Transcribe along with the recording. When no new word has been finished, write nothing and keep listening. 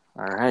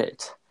All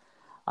right.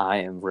 I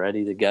am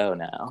ready to go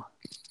now.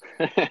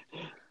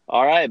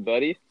 All right,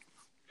 buddy.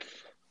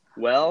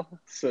 Well,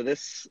 so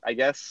this, I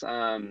guess,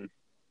 to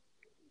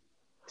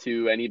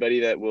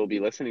anybody that will be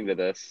listening to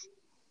this,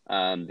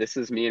 this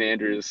is me and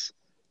Andrew's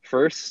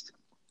first,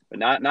 but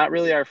not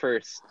really our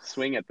first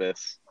swing at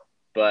this,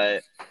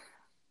 but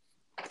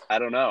I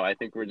don't know. I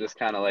think we're just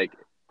kind of like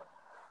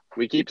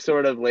we keep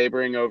sort of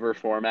laboring over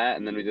format,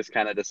 and then we just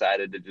kind of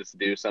decided to just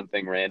do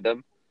something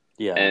random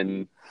Yeah.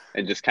 and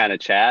and just kind of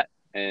chat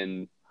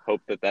and hope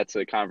that that's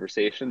a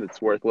conversation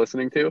that's worth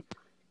listening to.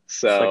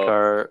 It's like So,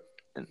 our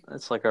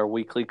it's like our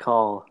weekly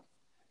call.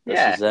 This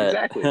yeah, is it.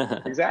 exactly,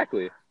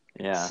 exactly.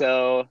 Yeah.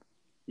 So,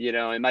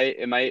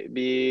 it might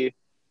be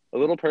a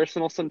little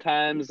personal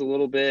sometimes, a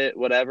little bit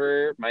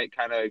whatever, might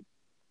kind of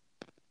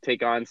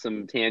take on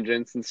some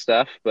tangents and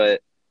stuff,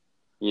 but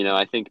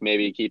I think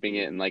maybe keeping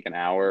it in like an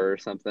hour or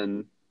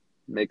something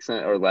makes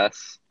sense or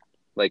less,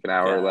 like an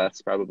hour or Yeah.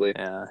 less probably.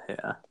 Yeah.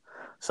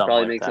 Something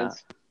Probably like makes that.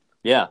 sense.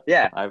 Yeah.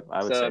 Yeah. I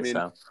would So, I say mean,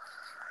 so.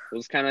 we'll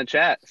just kind of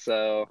chat.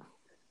 So,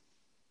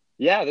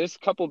 yeah, there's a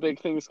couple big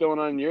things going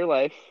on in your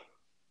life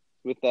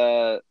with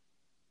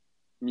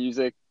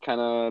music kind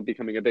of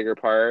becoming a bigger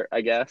part,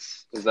 I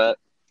guess. Is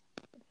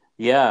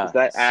Yeah.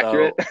 that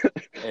accurate?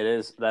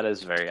 So that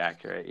is very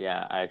accurate.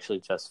 Yeah. I actually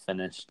just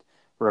finished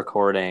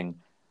recording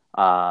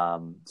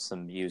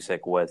some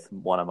music with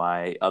one of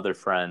my other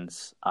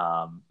friends.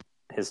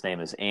 His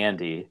name is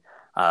Andy.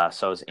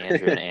 So is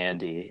Andrew and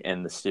Andy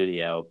in the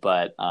studio.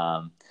 But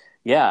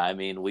yeah, I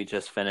mean, we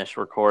just finished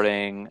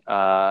recording.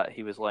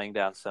 He was laying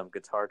down some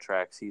guitar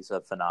tracks. He's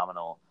a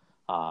phenomenal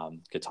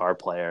guitar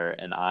player,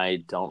 and I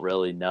don't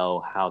really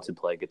know how to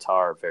play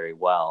guitar very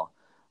well.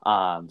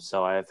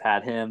 So I've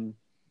had him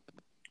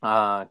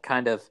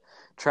kind of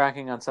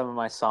tracking on some of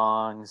my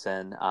songs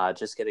and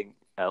just getting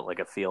like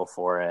a feel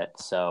for it.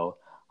 So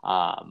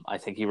I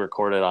think he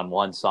recorded on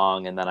one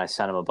song, and then I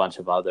sent him a bunch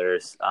of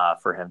others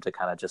for him to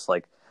kind of just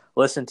like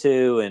listen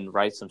to and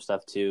write some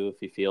stuff too if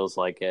he feels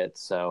like it.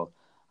 So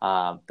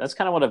that's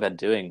kind of what I've been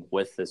doing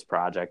with this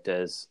project.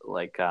 Is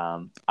like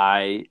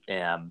I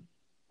am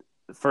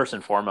first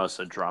and foremost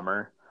a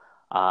drummer.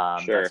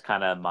 That's Sure.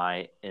 kind of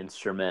my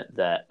instrument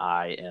that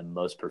I am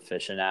most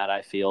proficient at,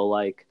 I feel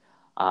like.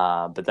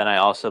 But then I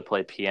also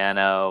play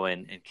piano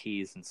and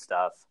keys and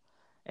stuff,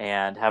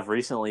 and have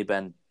recently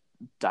been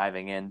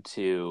diving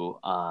into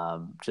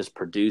just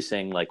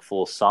producing like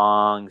full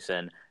songs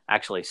and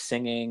actually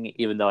singing,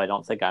 even though I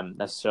don't think I'm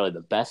necessarily the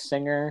best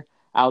singer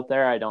out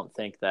there. I don't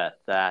think that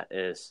that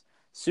is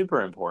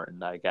super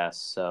important, I guess.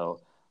 So,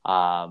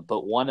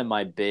 but one of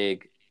my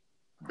big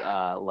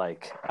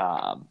like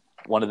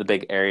one of the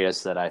big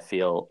areas that I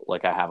feel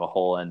like I have a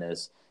hole in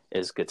is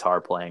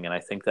guitar playing, and I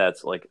think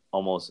that's like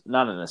almost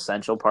not an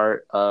essential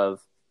part of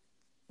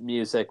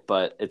music,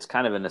 but it's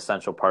kind of an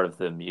essential part of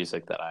the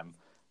music that I'm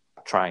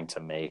trying to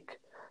make.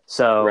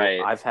 So Right.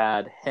 I've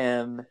had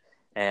him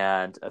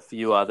and a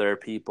few other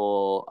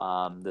people.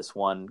 This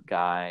one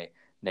guy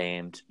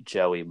named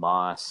Joey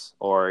Moss,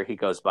 or he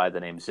goes by the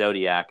name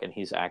Zodiac, and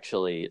he's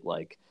actually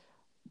like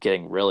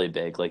getting really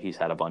big. Like he's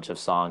had a bunch of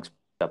songs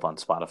up on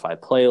Spotify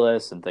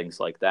playlists and things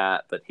like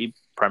that. But he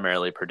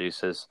primarily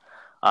produces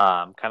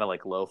kind of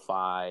like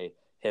lo-fi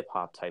hip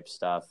hop type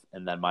stuff.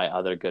 And then my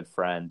other good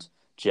friend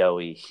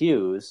Joey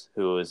Hughes,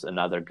 who is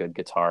another good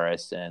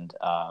guitarist and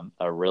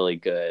a really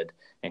good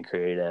and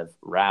creative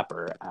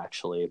rapper,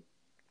 actually,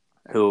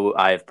 who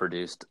I've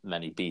produced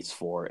many beats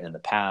for in the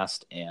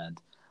past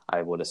and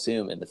I would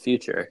assume in the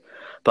future.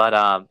 But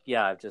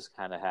yeah, I've just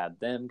kind of had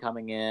them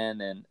coming in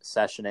and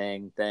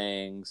sessioning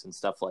things and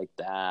stuff like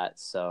that.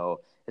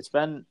 So it's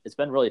been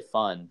really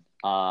fun.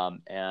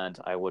 And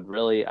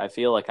I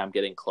feel like I'm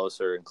getting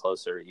closer and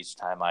closer each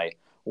time I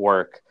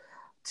work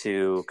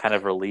to kind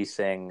of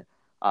releasing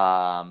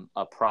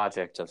a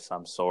project of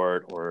some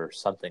sort or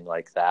something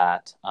like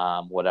that.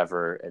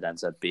 Whatever it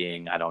ends up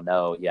being, I don't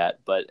know yet,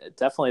 but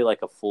definitely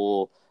like a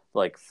full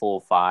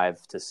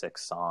 5 to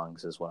 6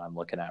 songs is what I'm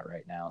looking at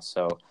right now.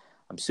 So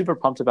I'm super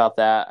pumped about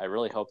that. I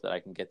really hope that I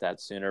can get that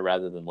sooner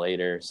rather than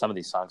later. Some of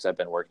these songs I've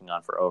been working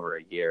on for over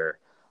a year,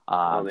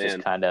 Oh just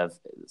man. kind of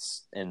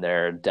in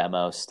their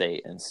demo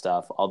state and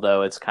stuff.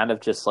 Although it's kind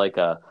of just like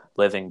a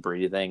living,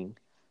 breathing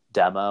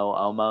demo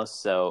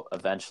almost. So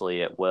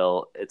eventually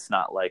it's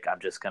not like I'm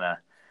just going to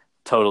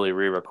totally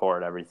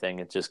re-record everything.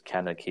 It just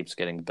kind of keeps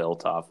getting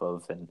built off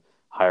of and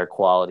higher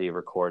quality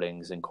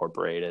recordings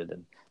incorporated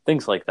and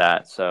things like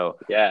that. So,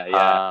 Yeah,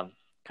 yeah.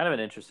 kind of an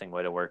interesting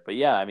way to work. But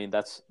yeah, I mean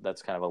that's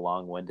kind of a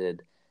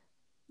long-winded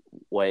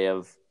way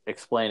of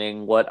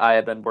explaining what I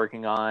have been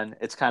working on.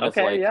 It's kind of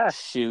Okay, like yeah.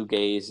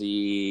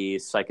 shoegazy,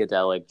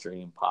 psychedelic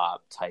dream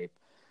pop type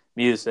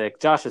music.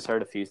 Josh has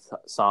heard a few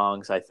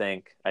songs, I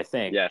think.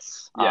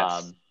 Yes, yes.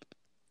 Um,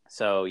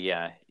 so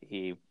yeah,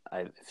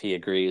 if he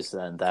agrees,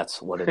 then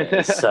that's what it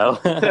is. So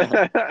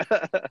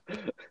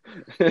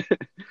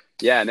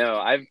Yeah, no,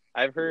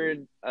 I've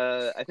heard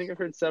I think I've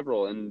heard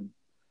several, and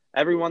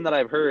everyone that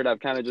I've heard I've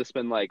kind of just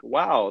been like,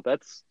 wow,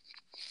 that's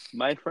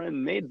my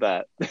friend made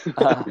that.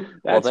 well,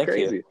 That's thank you.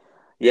 crazy.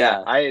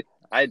 Yeah, Yeah,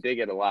 I dig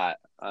it a lot.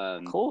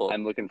 Cool.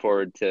 I'm looking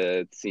forward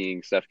to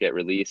seeing stuff get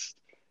released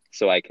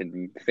so I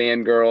can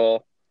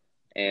fangirl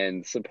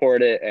and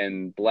support it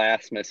and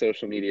blast my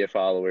social media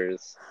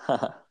followers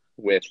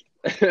with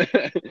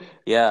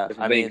Yeah, with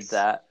I mean links.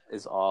 that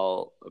is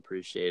all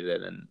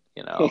appreciated, and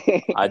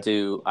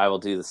I will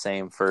do the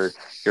same for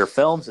your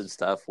films and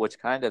stuff, which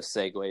kind of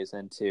segues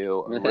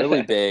into a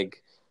really big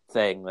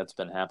thing that's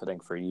been happening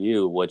for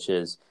you, which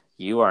is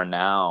you are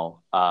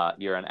now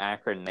you're an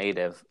Akron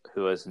native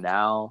who is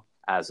now,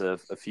 as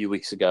of a few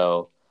weeks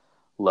ago,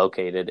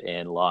 located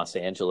in Los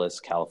Angeles,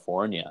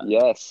 California.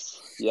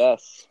 Yes,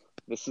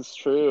 this is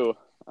true.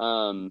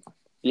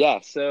 Yeah,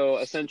 so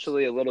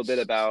essentially a little bit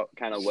about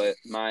kind of what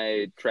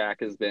my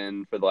track has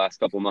been for the last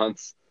couple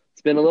months.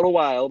 It's been a little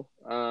wild,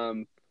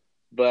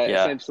 but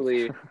Yeah.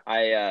 essentially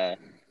I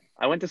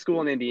went to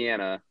school in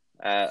Indiana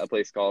at a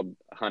place called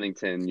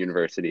Huntington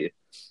University,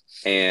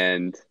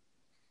 and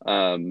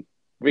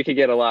we could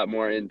get a lot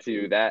more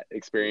into that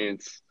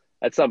experience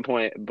at some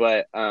point.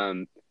 But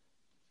the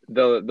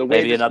way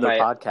Maybe this another my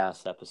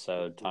podcast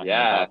episode talking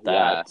yeah about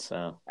yeah that.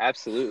 So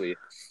absolutely.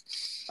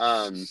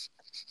 Um,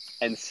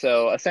 and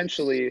so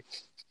essentially,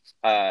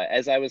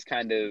 as I was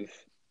kind of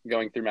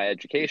going through my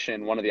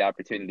education, one of the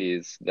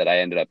opportunities that I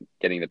ended up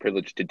getting the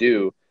privilege to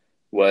do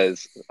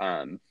was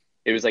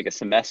it was like a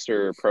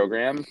semester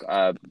program.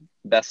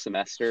 Best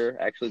Semester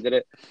actually did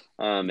it.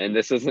 And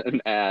this isn't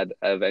an ad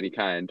of any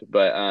kind,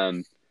 but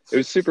it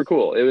was super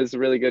cool. It was a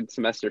really good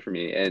semester for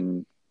me.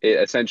 And it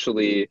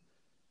essentially,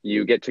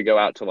 you get to go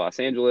out to Los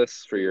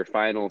Angeles for your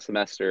final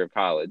semester of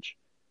college,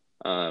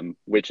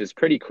 which is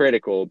pretty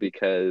critical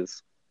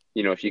because,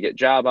 if you get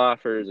job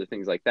offers or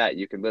things like that,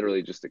 you can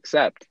literally just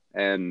accept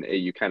and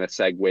you kind of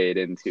segued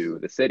into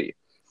the city.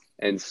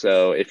 And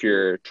so if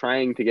you're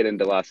trying to get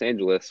into Los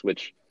Angeles,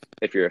 which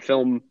if you're a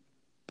filmmaker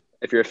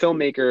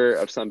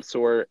of some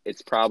sort,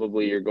 it's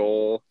probably your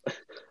goal,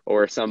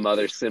 or some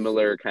other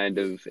similar kind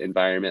of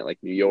environment like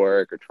New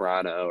York or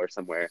Toronto or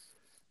somewhere,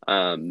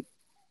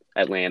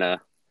 Atlanta,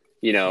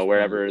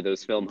 wherever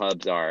those film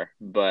hubs are.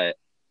 But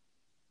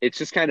it's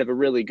just kind of a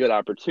really good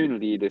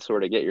opportunity to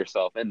sort of get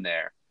yourself in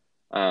there.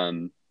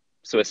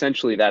 So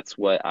essentially that's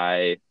what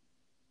I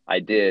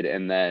did.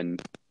 And then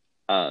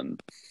I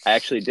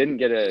actually didn't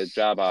get a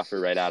job offer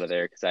right out of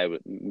there because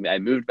I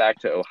moved back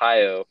to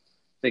Ohio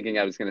thinking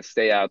I was going to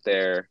stay out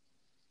there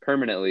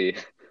permanently,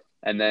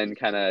 and then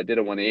kind of did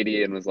a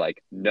 180 and was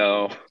like,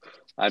 no,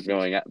 I'm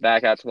going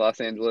back out to Los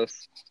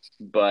Angeles.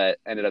 But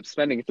ended up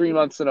spending 3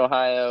 months in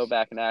Ohio,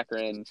 back in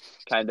Akron,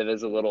 kind of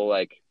as a little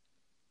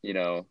you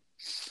know,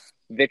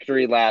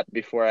 victory lap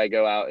before I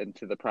go out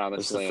into the it's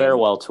promised the land.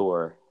 farewell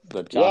tour,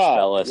 the Josh Yeah,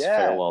 Bellis yeah,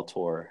 farewell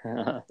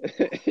tour.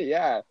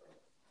 yeah.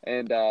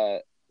 And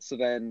so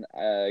then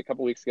a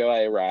couple weeks ago,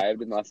 I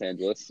arrived in Los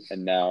Angeles,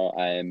 and now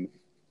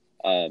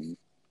um,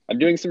 I'm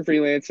doing some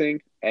freelancing,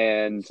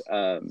 and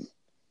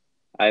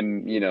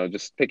I'm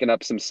just picking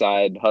up some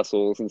side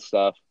hustles and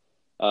stuff.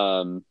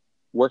 Um,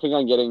 Working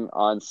on getting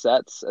on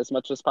sets as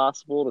much as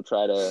possible to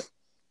try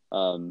to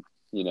um,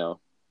 you know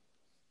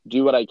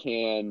do what I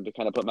can to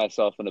kind of put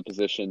myself in a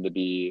position to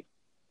be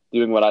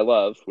doing what I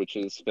love, which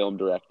is film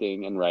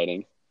directing and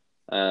writing.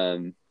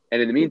 And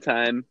in the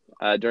meantime,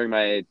 during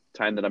my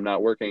time that I'm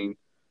not working,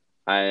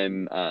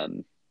 I'm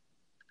um,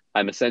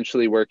 I'm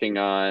essentially working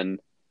on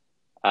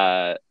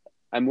uh,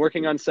 I'm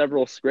working on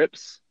several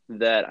scripts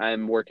that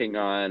I'm working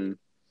on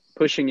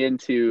pushing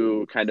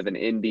into kind of an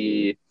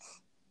indie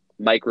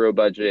micro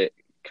budget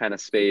kind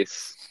of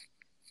space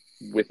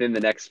within the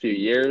next few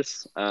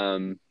years.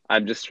 I'm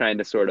just trying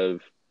to sort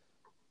of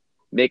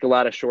make a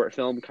lot of short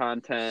film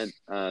content,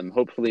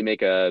 hopefully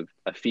make a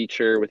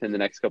feature within the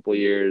next couple of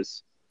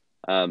years,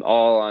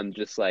 all on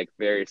just like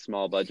very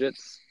small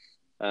budgets,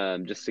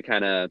 just to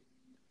kind of,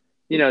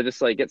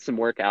 just like get some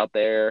work out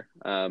there,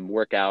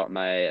 work out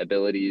my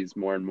abilities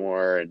more and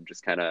more, and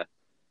just kind of,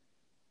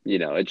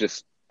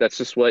 that's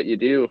just what you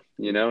do,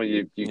 you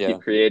Yeah.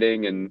 keep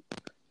creating, and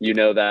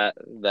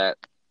that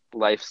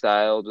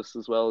lifestyle just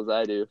as well as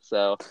I do.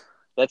 So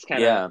that's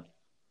kind of, Yeah.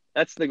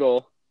 that's the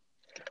goal.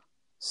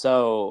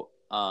 So,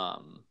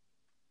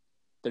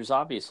 there's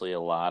obviously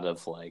a lot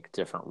of like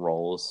different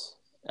roles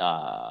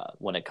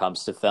when it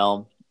comes to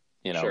film,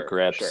 Sure,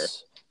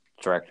 grips,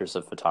 directors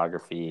of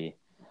photography,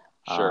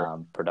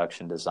 sure.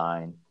 production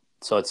design.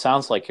 So it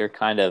sounds like you're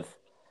kind of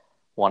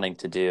wanting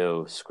to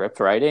do script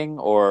writing,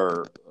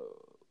 or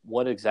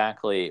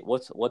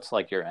what's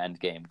like your end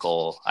game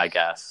goal, I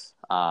guess.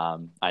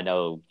 I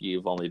know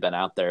you've only been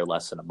out there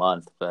less than a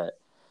month, but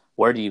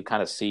where do you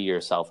kind of see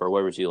yourself, or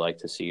where would you like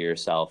to see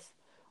yourself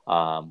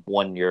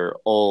when you're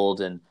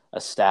old and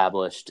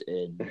established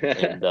in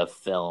the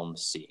film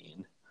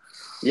scene?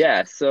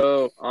 Yeah,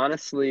 so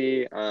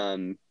honestly,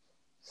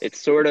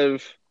 it's sort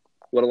of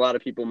what a lot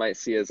of people might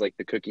see as like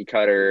the cookie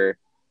cutter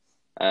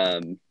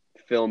um,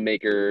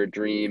 filmmaker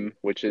dream,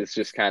 which is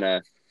just kind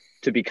of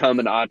to become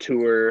an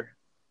auteur,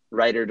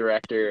 writer,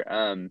 director.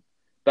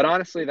 But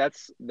honestly,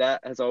 that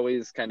has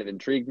always kind of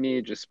intrigued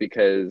me, just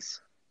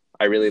because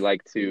I really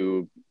like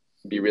to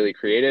be really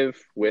creative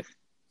with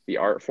the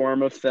art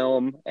form of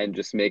film and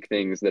just make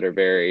things that are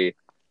very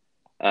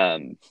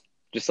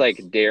just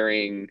like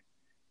daring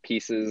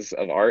pieces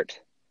of art.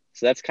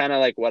 So that's kind of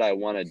like what I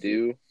want to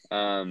do.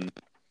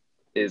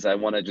 Is I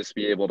want to just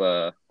be able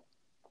to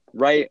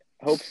write,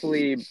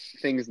 hopefully,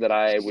 things that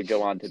I would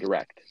go on to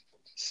direct.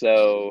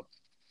 So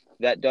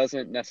that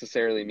doesn't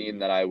necessarily mean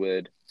that I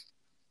would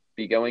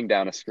be going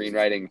down a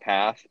screenwriting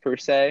path per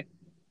se.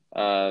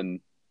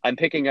 I'm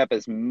picking up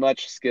as many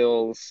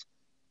skills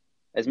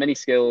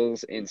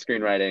in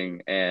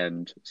screenwriting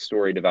and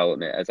story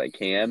development as I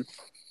can.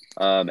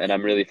 And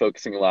I'm really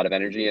focusing a lot of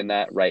energy in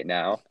that right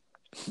now.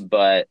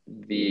 But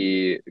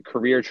the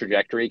career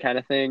trajectory kind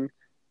of thing,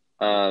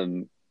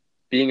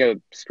 being a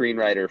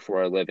screenwriter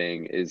for a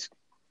living is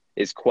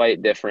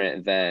quite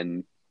different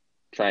than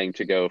trying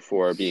to go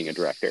for being a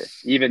director,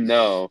 even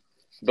though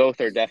both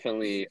are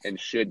definitely and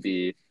should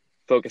be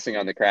focusing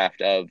on the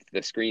craft of the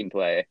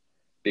screenplay,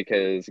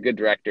 because a good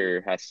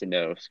director has to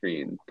know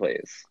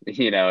screenplays.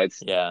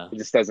 It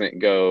just doesn't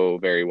go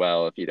very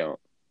well if you don't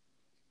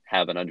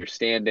have an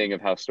understanding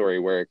of how story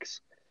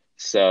works.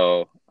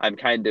 So I'm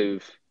kind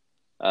of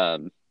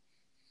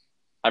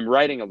I'm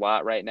writing a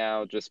lot right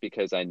now just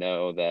because I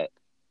know that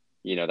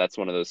that's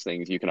one of those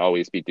things you can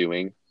always be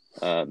doing.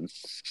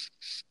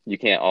 You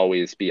can't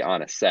always be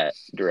on a set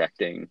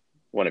directing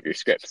one of your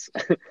scripts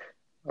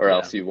or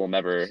else you'll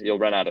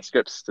run out of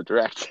scripts to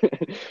direct.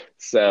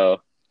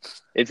 So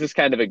it's just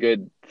kind of a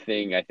good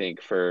thing, I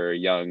think, for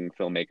young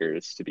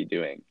filmmakers to be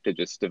doing, to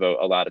just devote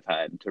a lot of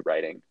time to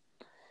writing.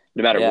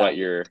 No matter what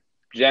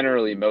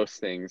generally most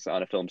things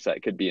on a film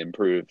set could be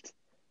improved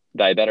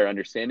by a better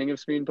understanding of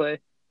screenplay.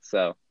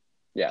 So,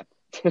 yeah.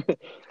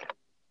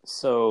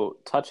 So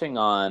touching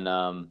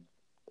on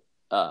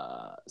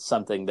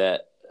something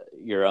that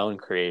your own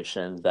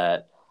creation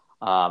that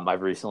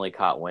I've recently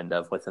caught wind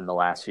of within the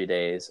last few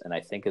days, and I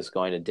think is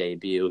going to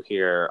debut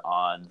here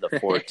on the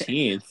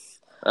 14th.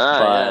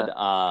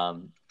 A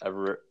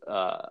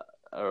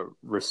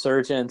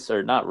resurgence,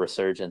 or not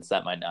resurgence,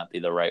 that might not be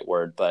the right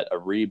word, but a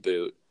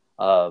reboot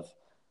of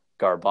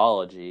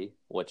Garbology,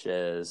 which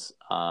is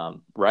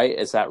right?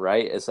 Is that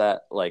right?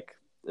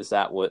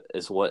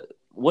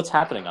 What's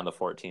happening on the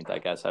 14th? I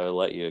guess I would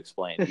let you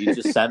explain. You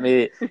just sent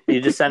me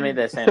this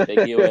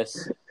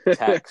ambiguous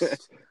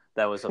text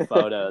that was a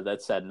photo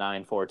that said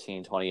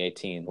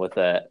 9/14/2018 with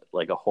a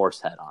horse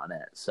head on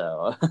it.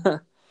 So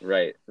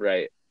right.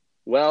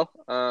 Well,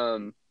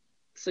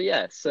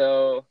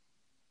 so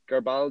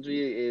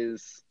Garbology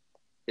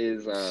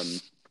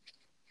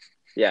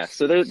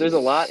so there's a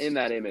lot in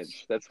that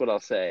image. That's what I'll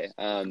say.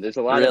 There's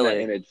a lot in that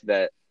image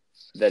that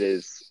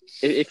is,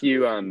 if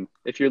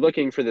you're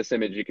looking for this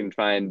image, you can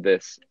find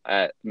this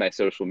at my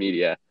social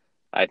media,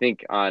 I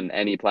think on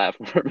any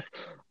platform.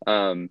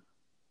 I'm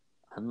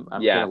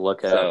gonna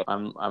look at it.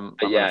 I'm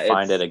gonna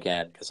find it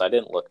again because I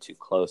didn't look too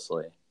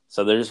closely.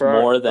 So there's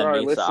more than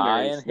meets the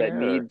eye in here. That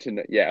need to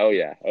know. Yeah. Oh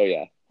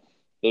yeah.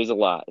 There's a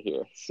lot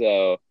here.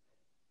 So,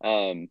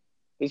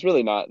 there's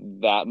really not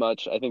that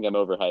much. I think I'm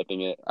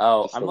overhyping it.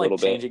 Oh, I'm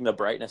changing the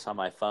brightness on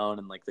my phone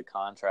and the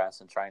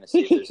contrast and trying to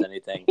see if there's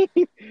anything.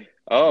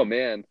 Oh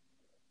man.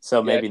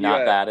 So maybe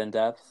not that in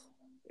depth.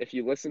 If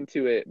you listen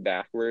to it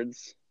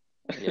backwards,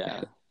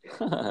 yeah,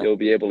 you'll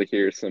be able to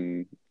hear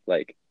some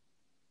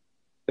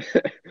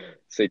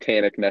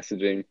satanic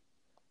messaging.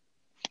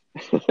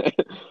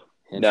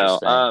 No,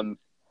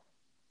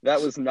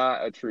 that was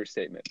not a true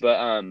statement, but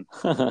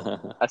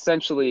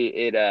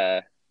essentially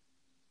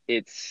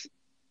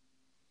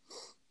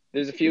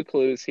there's a few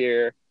clues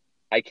here.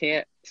 I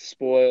can't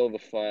spoil the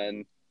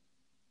fun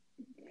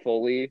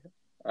fully,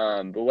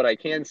 but what I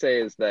can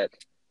say is that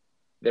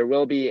there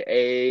will be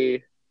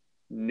a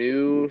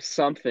new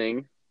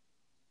something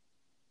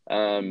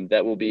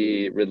that will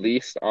be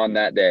released on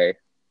that day,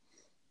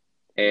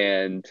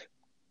 and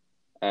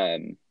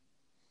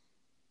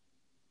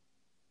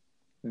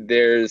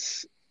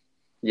it's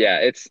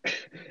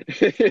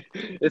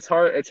it's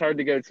hard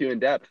to go too in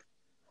depth.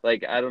 I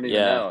don't even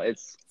know.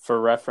 It's for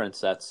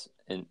reference. That's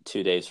in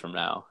 2 days from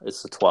now.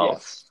 It's the 12th.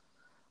 Yes.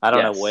 I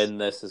don't know when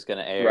this is going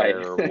to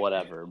air or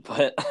whatever,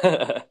 but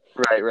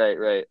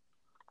right.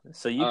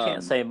 So you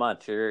can't say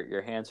much.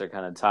 Your hands are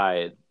kind of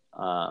tied.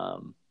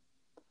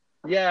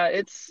 Yeah,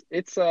 it's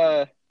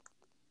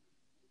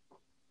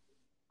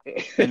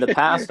in the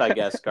past, I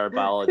guess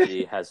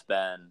Garbology has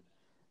been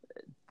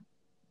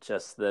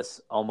just this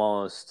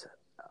almost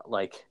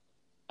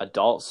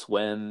Adult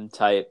Swim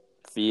type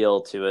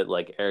feel to it,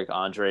 like Eric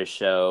Andre's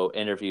show,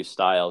 interview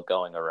style,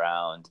 going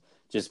around,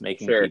 just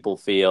making people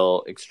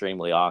feel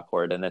extremely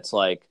awkward. And it's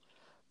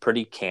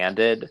pretty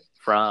candid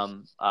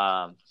from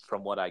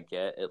what I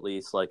get, at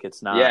least.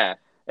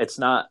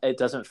 It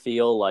doesn't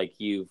feel like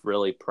you've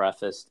really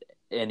prefaced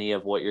any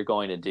of what you're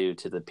going to do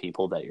to the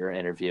people that you're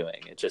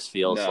interviewing. It just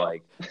feels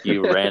like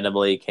you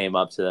randomly came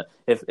up to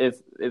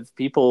if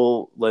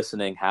people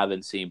listening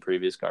haven't seen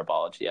previous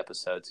Garbology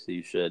episodes,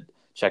 you should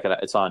check it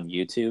out. It's on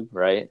YouTube,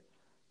 right?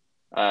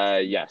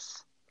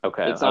 Yes.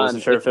 Okay. I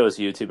wasn't sure if it was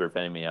YouTube or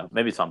Vimeo.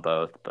 Maybe it's on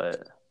both,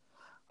 but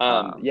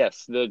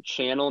yes, the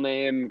channel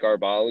name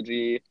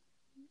Garbology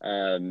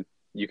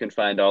You can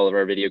find all of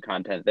our video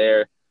content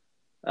there.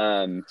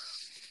 Um,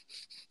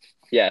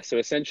 yeah, so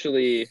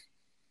essentially,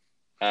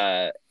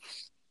 uh,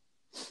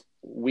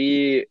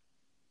 we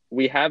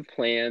we have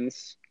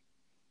plans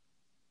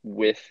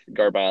with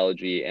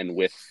Garbology and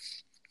with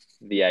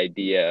the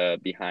idea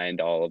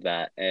behind all of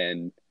that,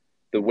 and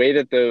the way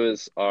that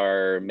those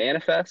are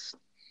manifest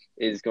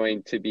is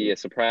going to be a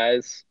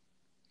surprise,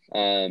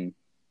 um,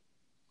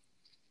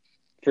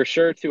 for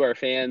sure to our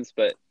fans,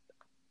 but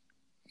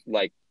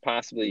like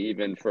possibly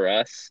even for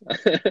us.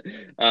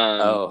 um,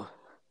 Oh,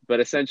 but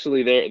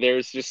essentially,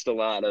 there's just a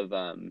lot of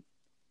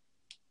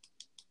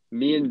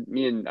me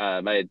and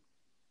my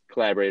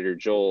collaborator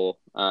Joel.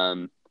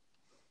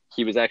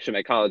 He was actually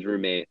my college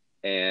roommate,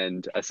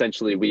 and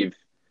essentially we've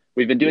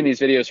been doing these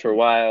videos for a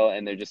while,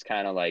 and they're just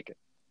kind of like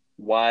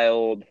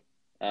wild.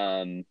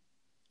 Um,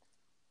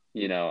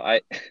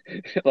 I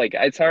like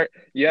it's hard.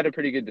 You had a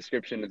pretty good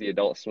description of the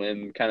Adult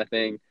Swim kind of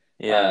thing.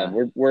 yeah.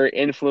 We're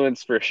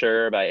influenced for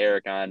sure by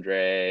Eric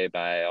Andre,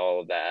 by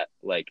all of that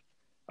like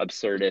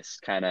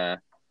absurdist kind of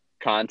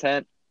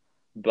content,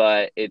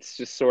 but it's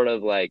just sort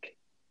of like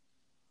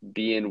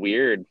being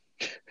weird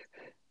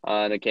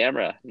on a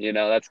camera.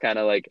 That's kind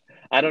of like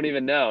I don't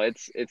even know.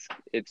 It's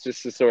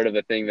just a sort of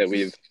a thing that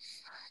we've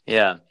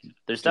Yeah,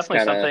 there's just definitely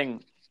kind of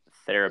something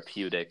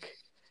therapeutic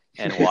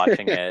in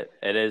watching it.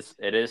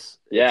 It's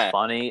yeah,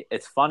 funny.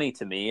 It's funny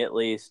to me at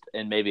least,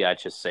 and maybe I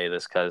just say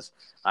this because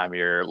I'm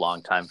your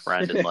longtime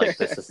friend and like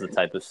this is the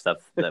type of stuff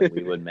that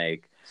we would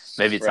make.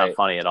 Maybe it's not right.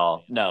 funny at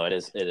all. No, it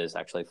is. It is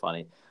actually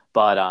funny,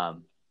 but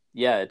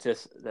yeah, it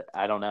just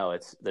I don't know.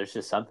 There's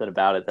just something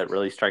about it that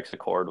really strikes a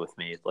chord with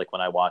me. Like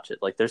when I watch it,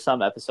 like there's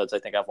some episodes I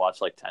think I've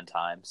watched like 10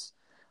 times.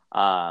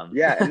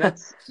 Yeah, and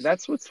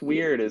that's what's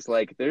weird is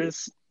like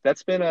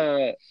that's been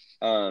a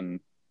um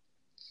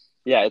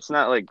yeah, it's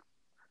not like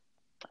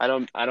I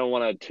don't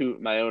want to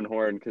toot my own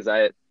horn because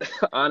I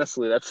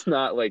honestly that's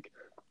not like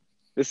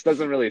this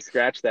doesn't really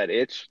scratch that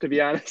itch to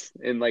be honest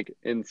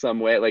in some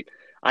way. Like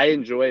I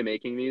enjoy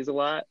making these a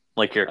lot.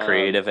 like your Um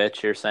creative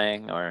itch, you're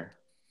saying, or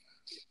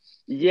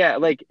yeah,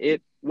 like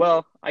it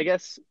well, I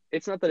guess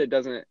it's not that it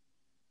doesn't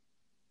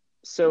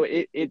so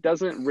it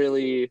doesn't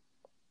really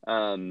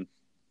um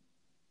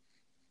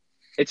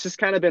it's just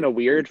kind of been a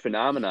weird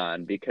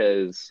phenomenon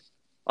because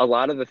a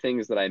lot of the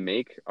things that I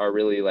make are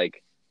really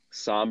like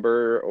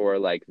somber or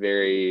like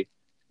very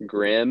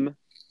grim,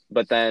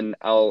 but then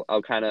I'll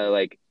kind of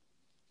like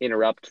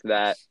interrupt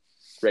that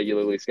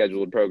regularly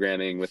scheduled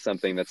programming with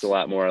something that's a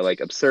lot more like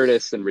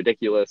absurdist and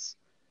ridiculous,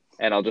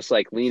 and I'll just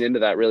like lean into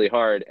that really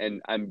hard,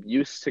 and I'm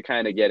used to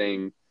kind of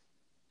getting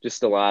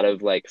just a lot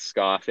of like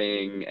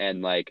scoffing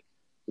and like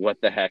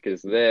what the heck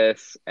is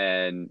this,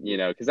 and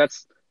because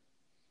that's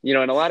in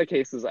a lot of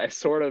cases, I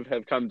sort of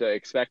have come to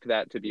expect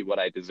that to be what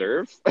I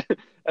deserve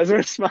as a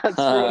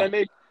response for what I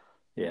make.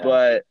 yeah.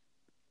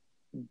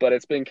 But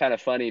it's been kind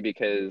of funny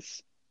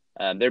because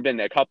there have been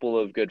a couple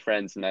of good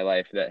friends in my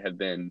life that have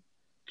been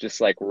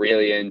just like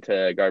really into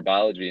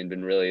garbology and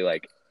been really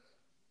like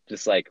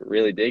just like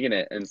really digging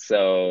it. And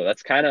so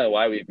that's kind of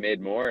why we've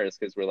made more is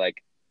because we're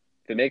like,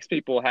 if it makes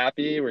people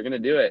happy, we're gonna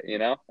do it.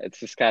 It's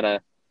just kind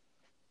of.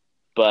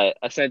 But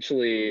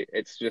essentially,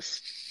 it's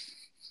just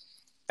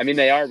I mean,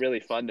 they are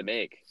really fun to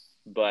make,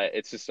 but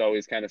it's just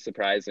always kind of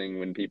surprising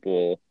when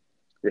people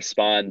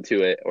respond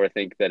to it or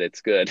think that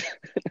it's good.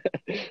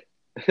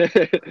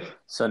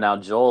 So now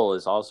Joel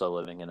is also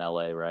living in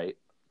LA, right?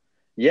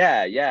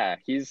 Yeah, yeah.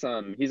 He's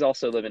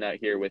also living out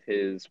here with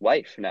his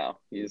wife now.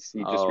 He just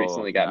Oh,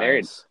 recently got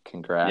married. nice.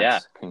 Yeah.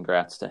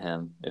 Congrats to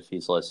him if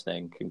he's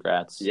listening.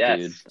 Congrats,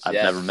 dude. Yes,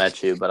 I've never yes.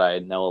 met you, but I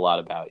know a lot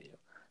about you.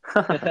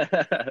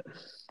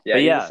 Yeah,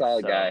 But he's a yeah,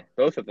 solid so guy.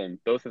 Both of them.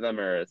 Both of them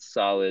are a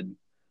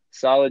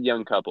solid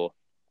young couple.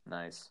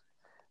 nice.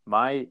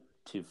 My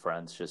two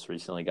friends just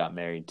recently got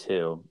married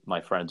too.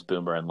 My friends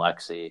Boomer and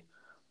Lexi,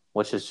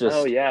 which is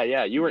Oh just yeah,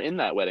 yeah. You were in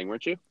that wedding,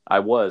 weren't you? I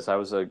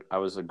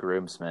was a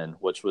groomsman,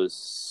 which was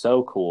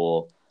so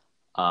cool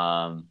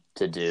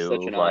to Such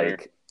do. an honor.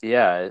 Like,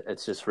 yeah,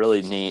 it's just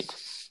really neat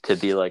to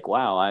be like,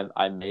 wow,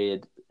 I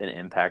made an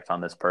impact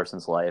on this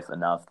person's life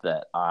enough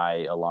that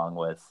along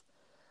with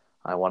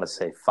I want to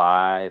say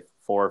 4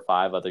 or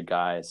 5 other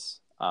guys,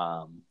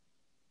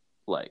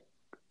 like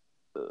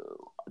uh,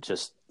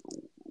 just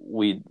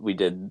we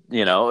did,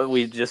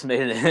 we just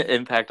made an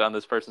impact on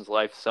this person's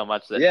life so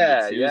much that he would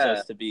Yeah, choose yeah.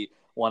 us to be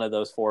one of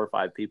those 4 or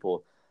 5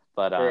 people.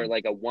 But For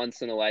like a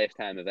once in a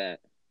lifetime event.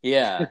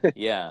 yeah,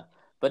 yeah.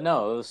 But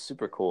no, it was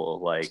super cool.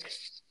 Like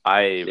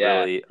I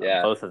Yeah, really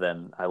yeah. both of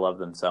them, I love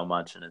them so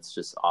much and it's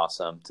just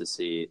awesome to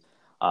see.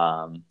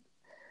 Um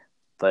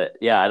but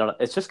yeah, I don't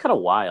it's just kind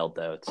of wild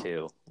though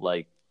too.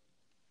 Like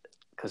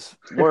cuz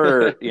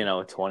we're,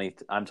 20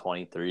 I'm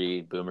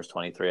 23, Boomer's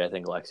 23, I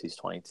think Lexi's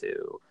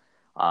 22.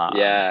 Um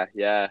Yeah,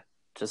 yeah.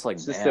 just like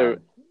It's just a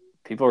man,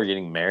 people are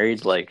getting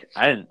married. Like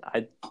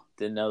I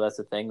didn't know that's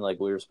a thing like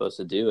we were supposed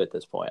to do at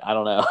this point. I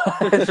don't know.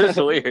 It's just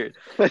weird.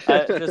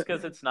 Just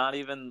because it's not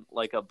even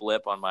like a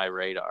blip on my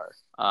radar,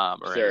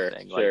 or sure,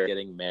 anything like sure.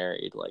 getting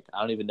married. Like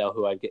I don't even know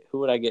who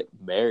would I get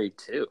married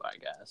to. I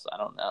guess I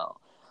don't know.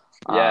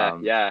 Yeah,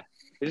 Um, yeah.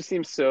 It just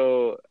seems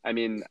so. I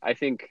mean, I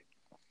think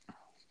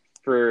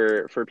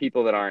for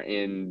people that aren't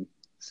in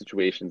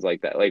situations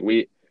like that, like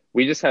we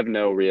just have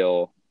no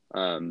real,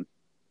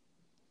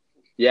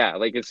 yeah.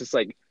 Like it's just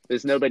like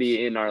there's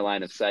nobody in our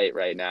line of sight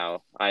right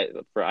now.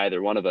 For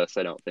either one of us,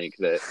 I don't think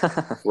that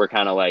we're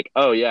kind of like,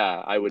 oh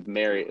yeah, I would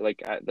marry.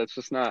 Like that's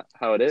just not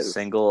how it is.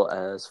 single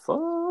as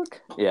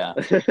fuck. Yeah,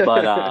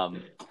 but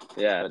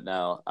Yeah, but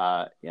no,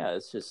 yeah,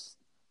 it's just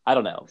I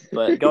don't know.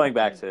 But going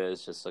back to it,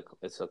 it's just it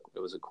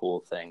was a cool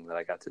thing that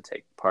I got to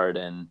take part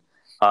in.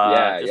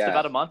 yeah, Just yeah,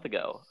 about a month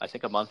ago. I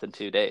think a month and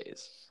 2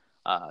 days.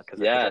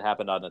 Because I think yeah. it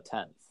happened on the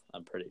 10th.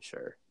 I'm pretty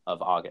sure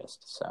of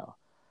August. So,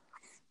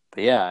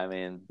 but yeah, I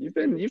mean, You've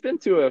been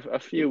to a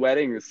few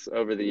weddings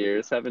over the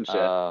years, haven't you?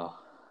 uh,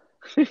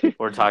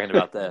 we're talking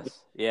about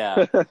this.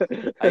 Yeah,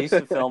 I used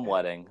to film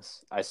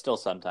weddings. I still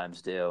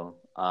sometimes do.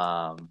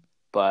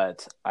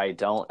 But I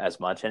don't as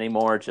much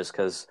anymore just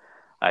because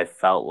I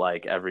felt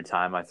like every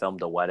time I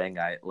filmed a wedding,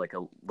 I like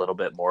a little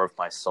bit more of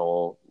my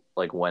soul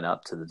like went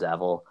up to the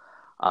devil.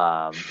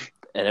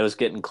 And it was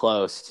getting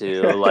close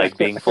to like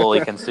being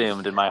fully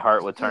consumed and my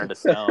heart would turn to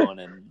stone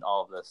and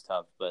all of this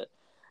stuff. But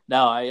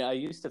no, I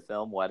used to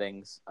film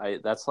weddings.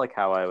 That's like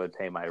how I would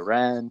pay my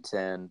rent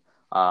and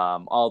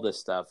all this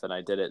stuff. And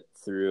I did it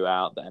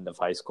throughout the end of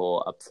high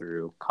school up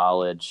through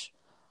college.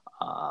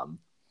 Um,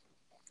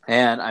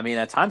 and I mean,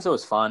 at times it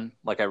was fun.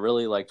 Like I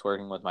really liked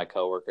working with my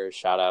coworkers.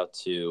 Shout out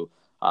to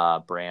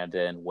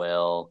Brandon,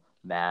 Will,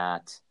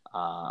 Matt,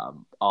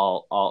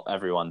 all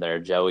everyone there,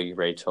 Joey,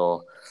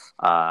 Rachel.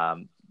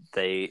 Um,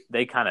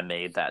 they kind of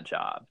made that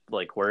job,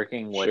 like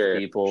working with Sure,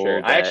 sure.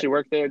 people I that. actually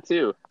worked there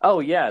too, Oh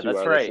yeah, to that's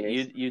our right.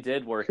 listeners. You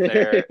did work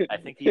there. I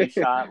think you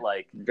shot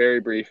like Very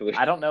briefly.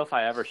 I don't know if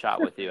I ever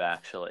shot with you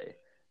actually You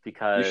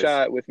because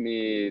shot with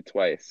me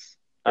twice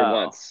or oh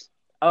once.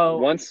 oh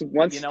Once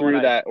you know what through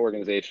I that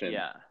organization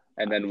yeah.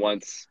 and then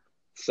once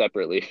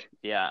separately.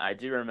 Yeah, I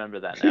do remember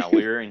that now.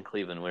 We were in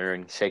Cleveland. We were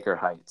in Shaker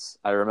Heights.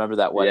 I remember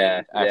that Yeah,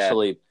 wedding yeah.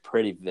 actually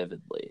pretty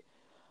vividly.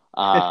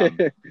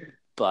 Um,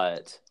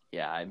 but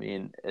yeah, I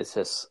mean, it's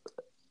just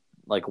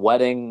like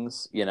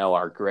weddings,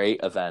 are great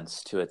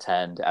events to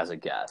attend as a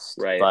guest,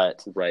 Right,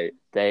 but right.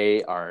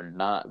 they are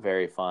not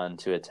very fun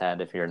to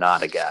attend if you're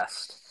not a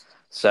guest.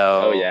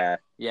 Oh So, yeah.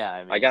 yeah,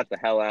 I I mean, got the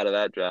hell out of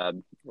that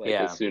job like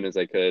as yeah. soon as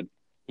I could.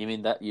 You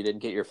mean that you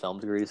didn't get your film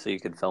degree so you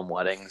could film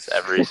weddings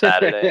every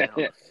Saturday?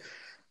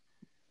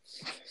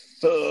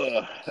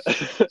 Ugh.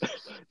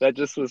 That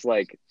just was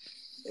like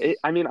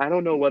I mean, I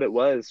don't know what it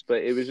was,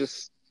 but it was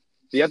just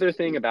the other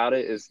thing about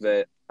it is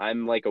that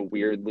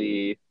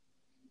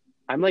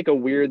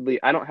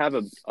I don't have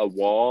a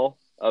wall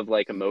of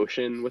like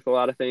emotion with a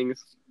lot of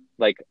things.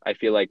 Like I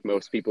feel like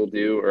most people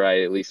do, or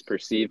I at least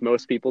perceive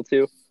most people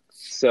to.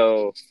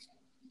 So,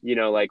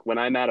 like when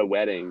I'm at a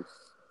wedding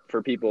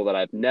for people that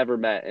I've never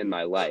met in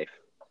my life,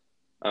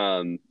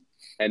 um,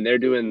 and they're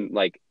doing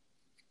like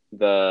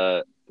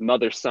the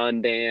mother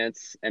son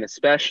dance and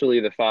especially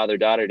the father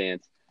daughter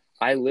dance,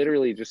 I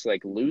literally just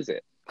like lose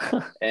it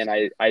and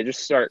I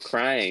just start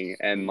crying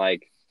and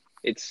like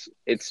it's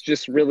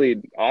just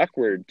really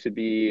awkward to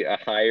be a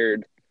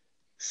hired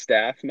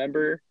staff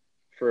member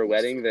for a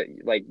wedding that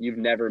like you've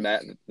never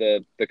met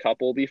the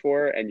couple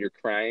before and you're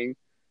crying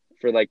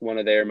for like one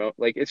of their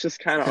like it's just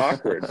kind of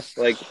awkward.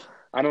 Like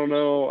I don't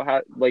know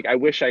how like I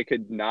wish I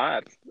could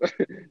not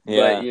but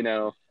Yeah. you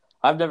know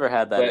I've never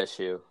had that but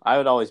issue. I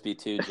would always be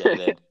too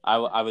jaded.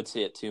 I would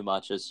see it too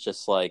much as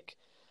just like,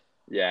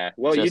 yeah,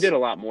 well you just did a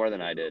lot more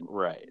than I did.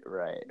 right,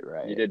 right,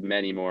 You right. did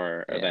many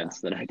more Yeah.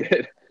 events than I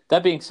did.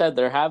 That being said,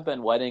 there have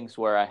been weddings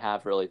where I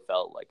have really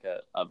felt like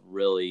a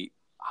really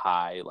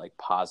high, like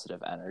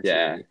positive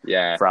Yeah, energy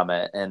yeah. from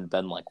it and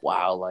been like,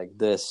 wow, like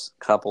this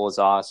couple is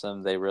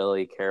awesome. They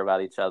really care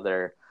about each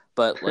other.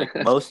 But like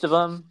most of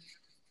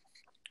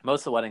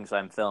the weddings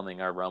I'm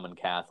filming are Roman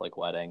Catholic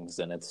weddings,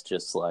 and it's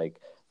just like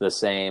the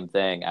same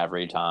thing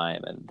every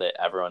time, and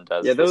everyone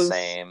Yeah, does the those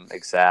same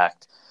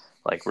exact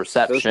like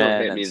those don't reception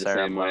hit and me the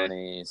same way.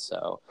 ceremony.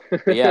 So,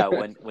 but yeah,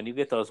 when you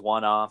get those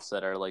one offs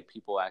that are like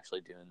people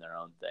actually doing their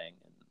own thing,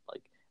 and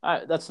like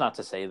that's not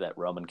to say that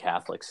Roman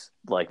Catholics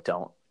like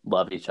don't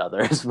love each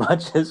other as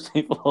much as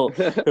people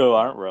who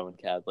aren't Roman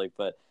Catholic,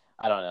 but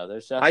I don't know.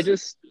 There's I just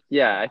just,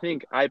 yeah, I yeah,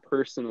 think I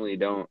personally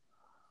don't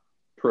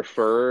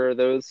prefer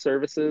those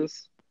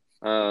services.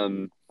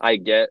 I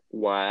get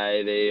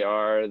why they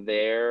are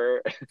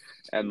there.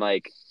 And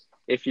like,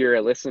 if you're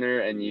a listener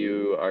and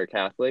you are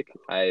Catholic,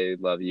 I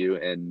love you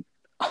and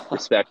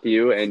respect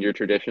you and your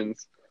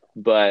traditions.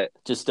 But,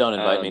 just don't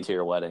invite me um, to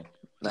your wedding.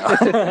 No.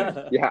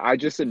 yeah, I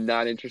just am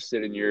not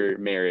interested in your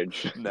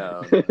marriage.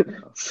 No, no,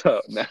 no.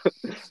 So, no.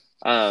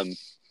 Um,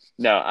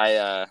 no,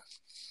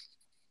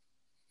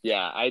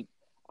 yeah,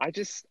 I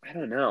just, I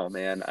don't know,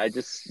 man. I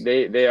just,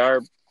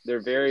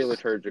 they're very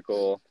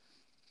liturgical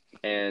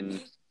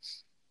and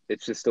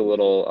it's just a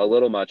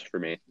little much for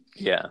me.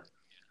 Yeah,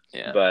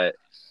 yeah. But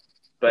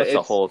That's a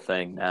it's whole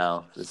thing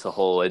now. It's a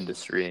whole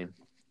industry,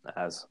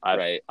 as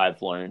right,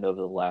 I've learned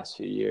over the last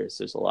few years.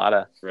 There's a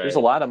right.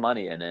 lot of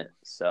money in it.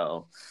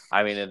 So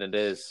I mean, and it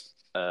is.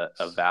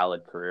 a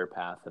valid career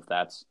path if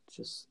that's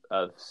just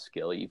a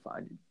skill you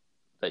find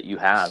that you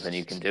have and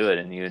you can do it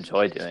and you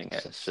enjoy doing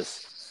it. It's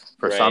just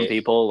for some Right.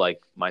 people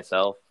like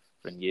myself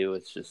and you,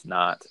 it's just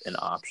not an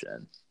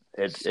option.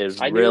 It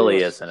I really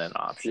do. isn't an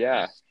option.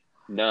 Yeah.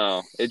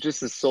 No, it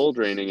just is soul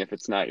draining if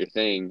it's not your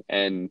thing.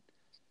 And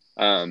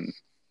um,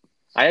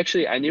 I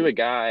knew a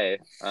guy.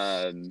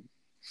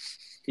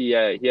 He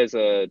has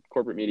a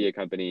corporate media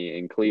company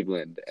in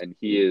Cleveland, and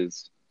he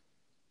is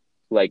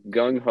like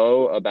gung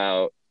ho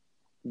about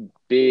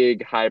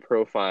big, high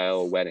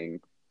profile wedding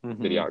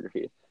Mm-hmm.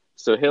 videography.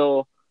 So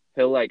he'll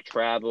like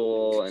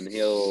travel, and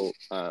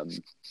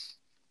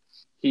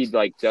he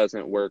like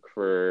doesn't work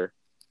for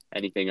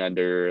anything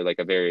under like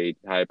a very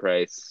high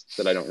price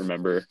that I don't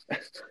remember.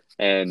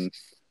 And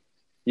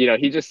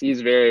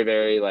he's very,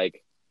 very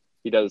like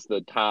he does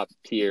the top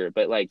tier,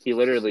 but like he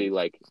literally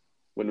like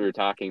when we were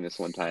talking this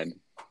one time,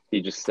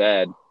 he just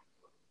said,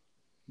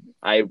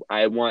 I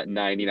want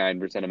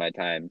 99% of my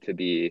time to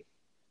be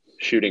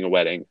shooting a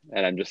wedding.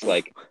 And I'm just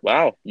like,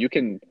 wow, you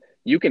can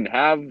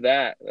have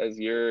that as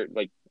your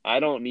like I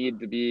don't need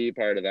to be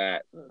part of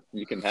that.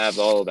 You can have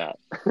all of that.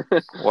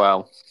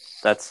 Well,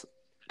 that's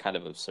kind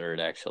of absurd,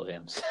 actually.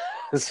 I'm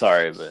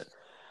sorry, but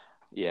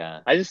yeah,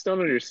 I just don't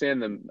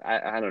understand them.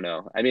 I don't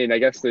know. I mean, I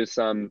guess there's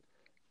some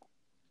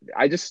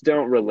I just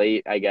don't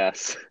relate, I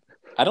guess,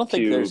 I don't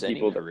think to there's any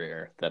people that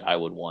career that I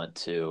would want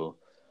to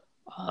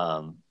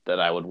that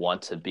I would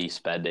want to be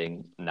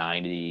spending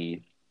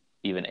 90,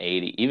 even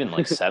 80, even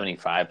like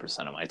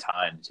 75% of my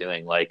time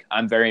doing. Like,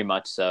 I'm very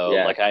much so,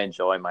 yeah, like, I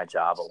enjoy my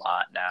job a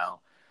lot now.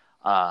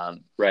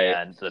 right.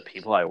 And the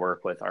people I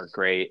work with are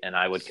great. And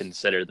I would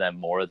consider them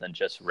more than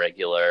just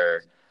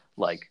regular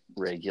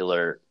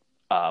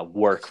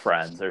work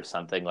friends or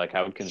something. Like,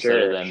 I would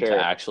consider Sure, them to sure.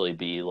 actually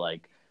be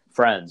like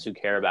friends who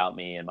care about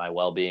me and my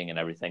well being and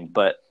everything.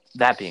 But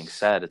that being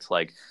said, it's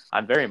like,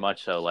 I'm very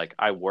much so like,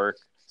 I work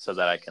so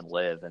that I can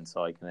live and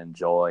so I can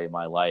enjoy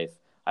my life.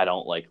 I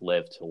don't like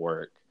live to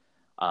work.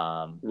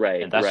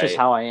 Right, And that's just right.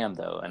 how I am,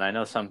 though. And I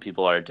know some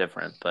people are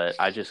different, but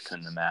I just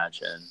couldn't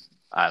imagine.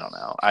 I don't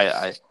know.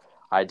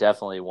 I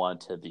definitely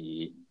want to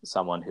be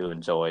someone who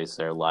enjoys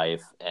their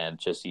life and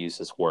just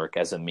uses work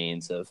as a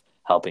means of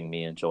helping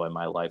me enjoy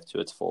my life to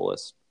its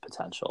fullest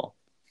potential.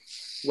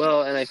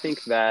 Well, and I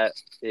think that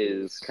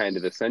is kind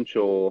of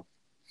essential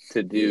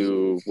to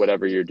do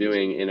whatever you're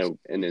doing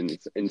in an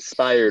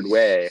inspired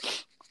way.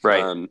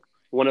 Right. Um,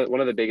 one of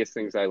the biggest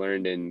things I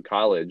learned in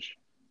college,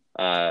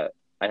 uh,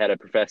 I had a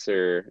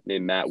professor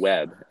named Matt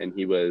Webb, and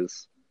he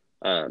was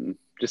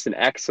just an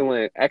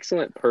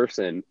excellent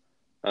person,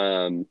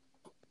 um,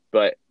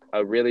 but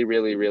a really,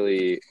 really,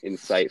 really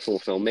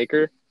insightful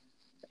filmmaker.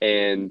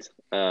 And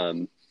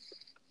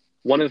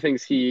one of the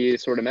things he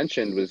sort of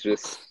mentioned was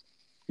just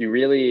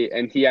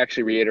and he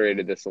actually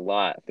reiterated this a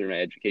lot through my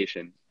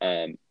education.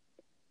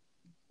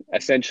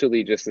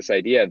 Essentially, just this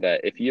idea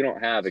that if you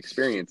don't have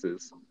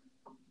experiences,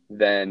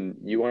 then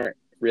you aren't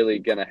really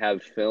going to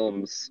have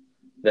films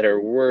that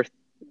are worth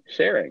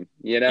sharing.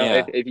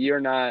 Yeah. If you're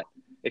not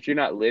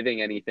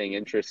living anything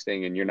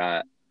interesting and you're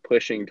not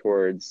pushing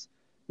towards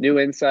new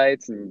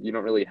insights and you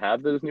don't really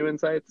have those new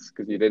insights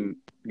because you didn't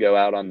go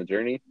out on the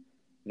journey,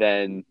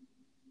 then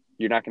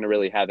you're not going to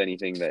really have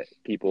anything that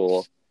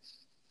people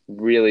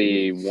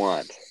really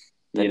want,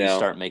 you Then you know?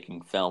 start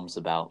making films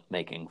about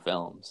making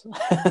films.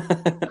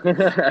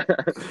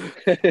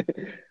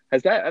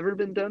 Has that ever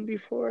been done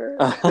before?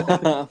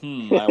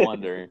 I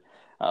wonder.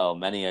 Oh,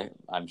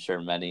 I'm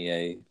sure many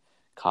a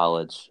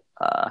college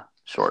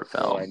short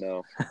Oh, I film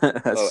know.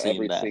 has Oh, seen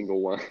every that.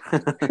 single one.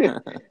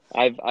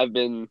 I've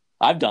been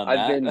I've done I've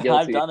that. been I've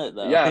guilty. done it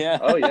though. Yeah. Yeah.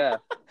 Oh yeah.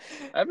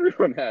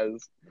 Everyone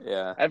has.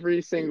 Yeah.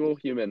 Every single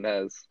human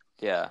has.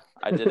 Yeah.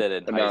 I did it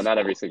in high No, not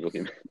every school. single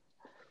human.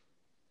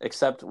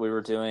 Except we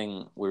were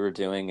doing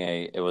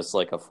it was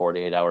like a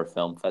 48-hour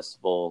film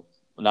festival,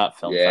 not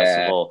film Yeah.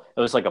 festival. It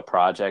was like a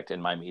project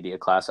in my media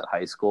class at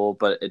high school,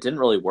 but it didn't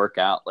really work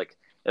out. Like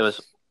it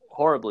was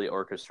horribly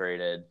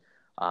orchestrated.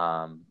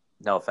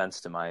 No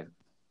offense to my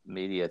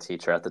media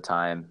teacher at the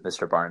time,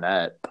 Mr.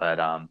 Barnett, but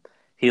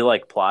he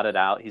like plotted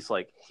out.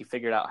 He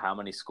figured out how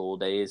many school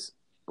days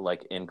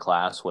like in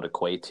class would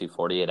equate to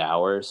 48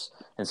 hours,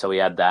 and so he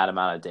had that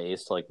amount of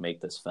days to like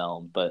make this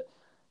film. But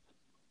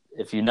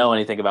if you know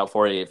anything about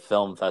 48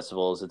 film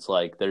festivals, it's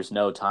like there's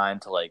no time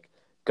to like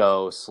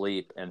go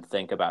sleep and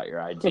think about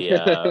your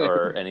idea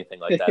or anything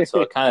like that.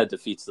 So it kind of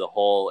defeats the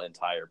whole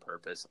entire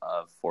purpose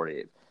of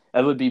 48.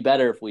 It would be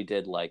better if we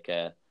did like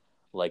a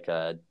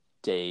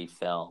day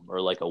film or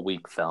like a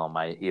week film.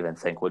 I even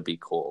think would be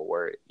cool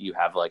where you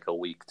have like a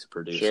week to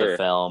produce a Sure.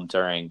 film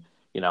during,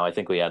 I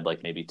think we had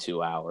like maybe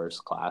 2 hours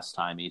class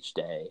time each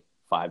day,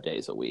 5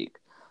 days a week.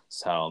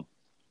 So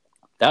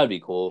that would be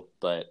cool,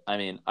 but I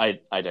mean, I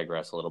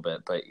digress a little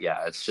bit, but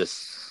yeah, it's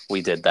just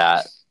we did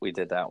that. We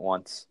did that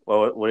once.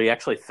 Well, we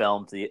actually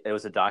filmed it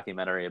was a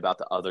documentary about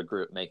the other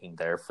group making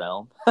their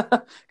film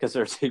because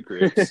there are two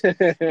groups.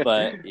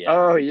 But yeah,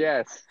 Oh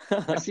yes.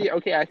 See,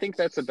 okay, I think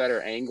that's a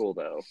better angle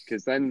though,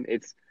 because then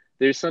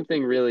there's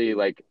something really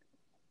like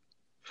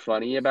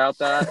funny about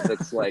that.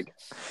 That's like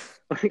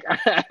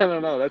I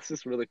don't know. That's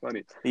just really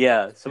funny.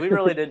 Yeah, so we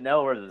really didn't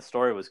know where the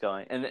story was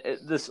going, and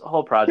this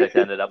whole project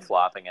ended up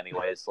flopping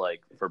anyways,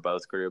 like for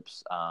both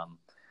groups.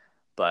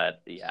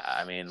 But yeah,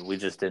 I mean, we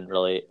just didn't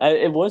really.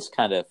 It was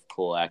kind of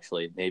cool,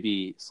 actually,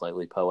 maybe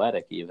slightly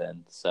poetic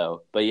even.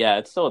 So, but yeah,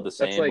 it's still the That's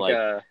same like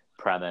like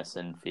premise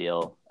and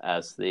feel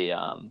as the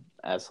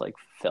as like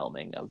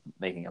filming of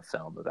making a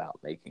film about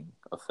making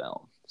a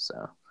film.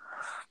 So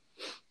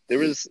there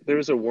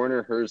was a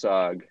Werner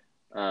Herzog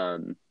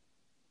um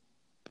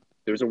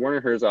there was a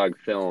Werner Herzog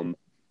film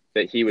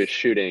that he was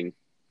shooting,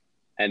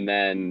 and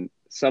then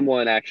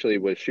someone actually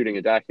was shooting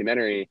a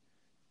documentary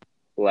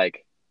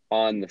like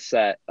on the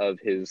set of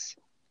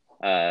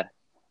uh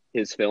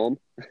his film,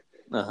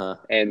 uh huh.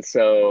 and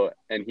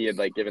he had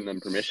like given them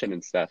permission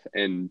and stuff,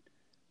 and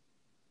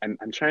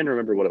I'm trying to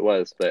remember what it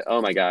was, but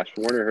oh my gosh,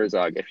 Werner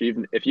Herzog.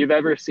 If you've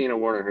ever seen a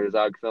Werner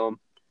Herzog film,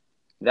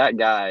 that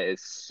guy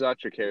is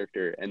such a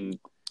character. And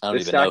I don't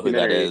this even know who that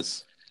documentary,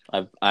 is.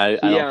 I he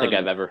don't think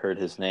I've ever heard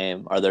his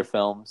name. Are there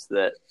films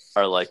that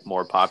are like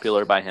more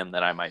popular by him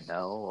that I might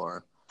know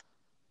or?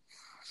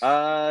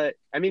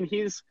 I mean,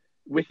 he's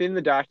within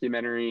the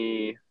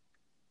documentary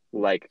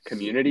like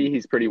community.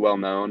 He's pretty well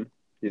known.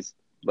 He's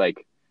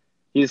like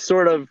he's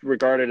sort of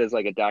regarded as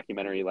like a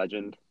documentary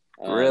legend.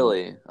 Um,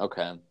 Really?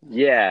 Okay.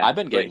 yeah, I've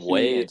been but getting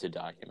way he into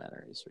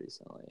documentaries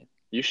recently.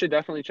 you should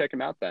definitely check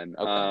him out then.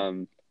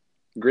 Okay.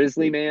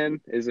 Grizzly Man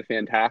is a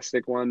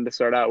fantastic one to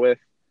start out with.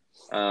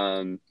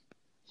 Um,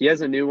 he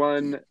has a new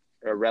one,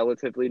 a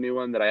relatively new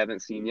one that I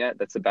haven't seen yet.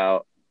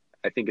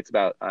 I think it's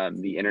about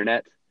the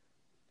internet,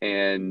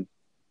 and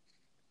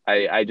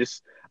I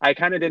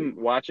kind of didn't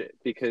watch it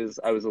because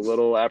I was a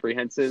little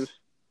apprehensive.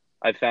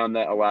 I found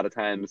that a lot of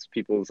times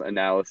people's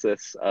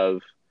analysis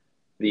of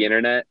the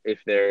internet, if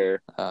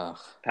they're Ugh.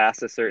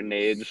 past a certain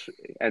age,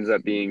 ends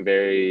up being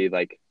very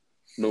like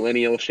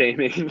millennial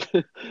shaming,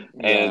 Yeah.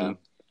 and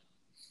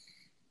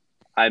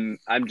I'm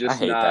I just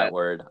hate that not.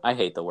 word. I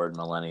hate the word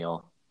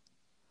millennial.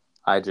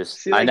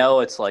 See, I like, know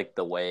it's like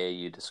the way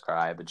you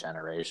describe a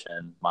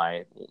generation,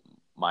 my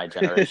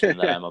generation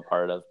that I'm a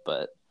part of,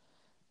 but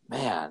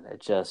man,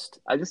 it just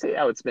I just hate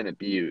how it's been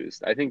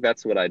abused. I think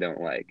that's what I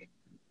don't like.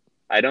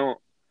 I don't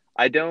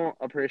I don't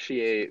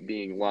appreciate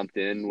being lumped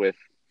in with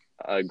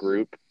a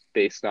group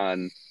based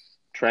on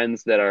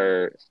trends that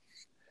are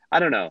I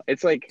don't know.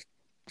 It's like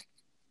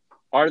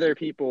are there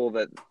people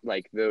that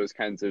like those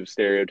kinds of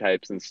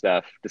stereotypes and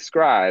stuff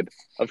describe?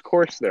 Of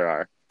course there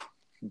are.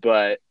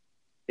 But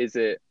is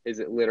it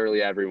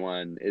literally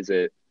everyone? Is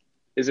it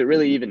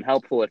really even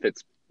helpful if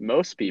it's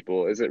most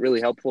people? Is it really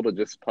helpful to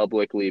just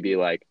publicly be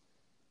like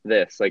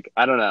this? Like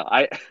I don't know.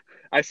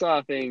 I saw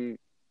a thing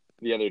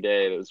the other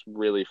day that was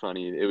really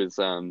funny. It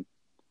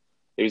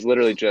was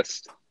literally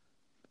just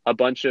a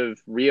bunch of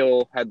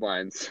real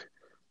headlines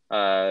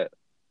uh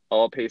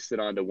all pasted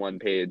onto one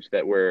page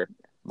that were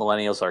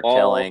millennials are all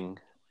killing.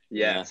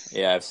 Yeah, yes.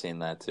 yeah, I've seen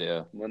that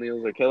too.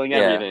 Millennials are killing Yeah,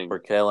 everything. we're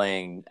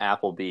killing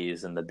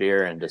Applebee's and the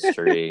beer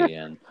industry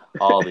and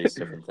all these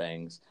different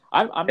things.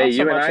 I'm Hey, not so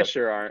you and much I a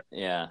sure aren't.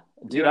 yeah,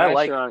 You dude. and I I sure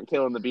like aren't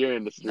killing the beer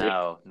industry.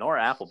 no, nor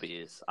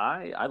Applebee's.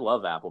 I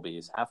love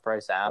Applebee's half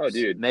price Oh, apps.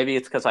 dude. Maybe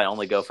it's because I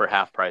only go for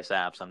half price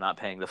apps. I'm not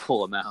paying the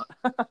full amount.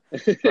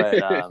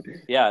 But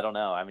yeah, I don't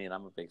know. I mean,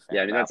 I'm a big Yeah, fan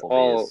I of mean that's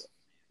all. Applebee's.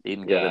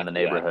 Eating good Yeah, in the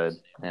yeah. neighborhood.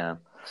 Yeah.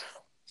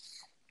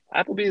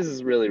 Applebee's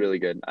is really, really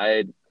good.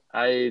 I,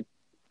 I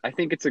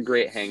think it's a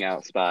great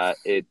hangout spot.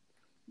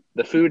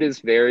 The food is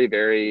very,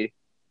 very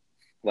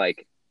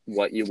like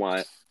what you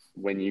want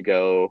when you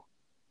go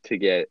to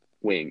get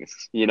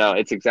wings.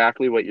 It's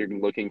exactly what you're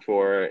looking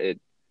for.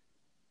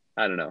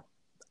 I don't know.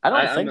 I don't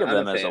I'm think of I'm a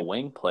them as a fan.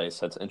 wing place.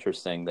 That's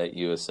interesting that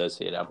you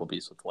associate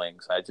Applebee's with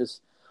wings.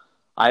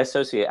 I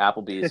associate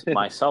Applebee's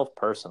myself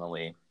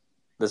personally.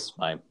 This is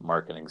my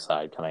marketing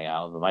side coming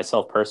out, but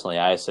myself personally,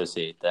 I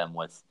associate them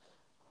with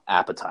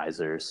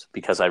appetizers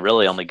because I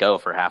really only go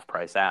for half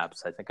price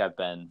apps. I think I've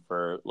been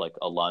for like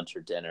a lunch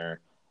or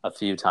dinner a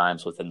few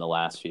times within the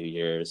last few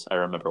years. I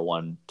remember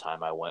one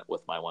time I went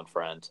with my one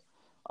friend,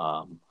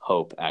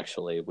 Hope.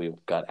 Actually, we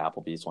got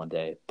Applebee's one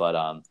day,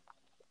 but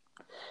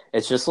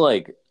it's just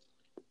like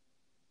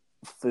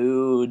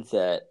food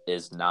that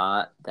is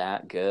not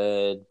that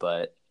good,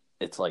 but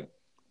it's like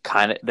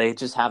kind of they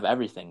just have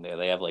everything there.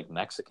 They have like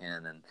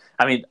Mexican and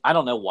I mean I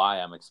don't know why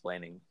I'm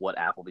explaining what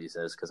Applebee's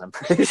is because I'm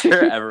pretty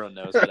sure everyone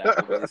knows what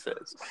Applebee's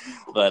is,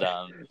 but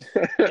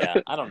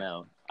yeah I don't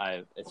know.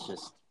 It's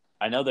just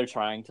I know they're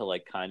trying to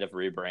like kind of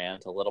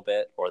rebrand a little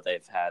bit, or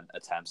they've had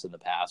attempts in the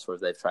past where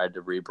they've tried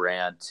to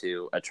rebrand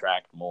to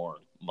attract more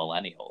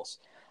millennials.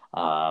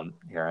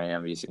 Here I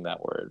am using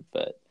that word,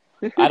 but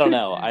I don't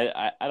know.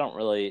 I don't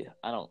really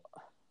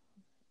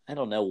I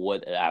don't know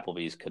what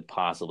Applebee's could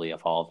possibly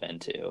evolve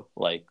into.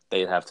 Like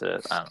they'd have to.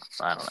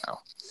 I don't know.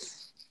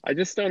 I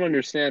just don't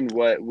understand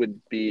what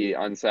would be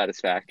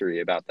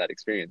unsatisfactory about that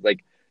experience.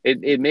 Like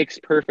it makes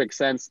perfect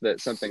sense that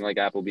something like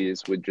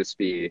Applebee's would just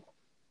be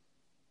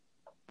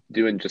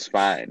doing just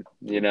fine.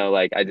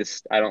 Like I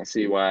don't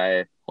see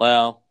why.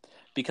 Well,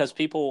 because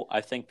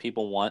I think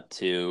people want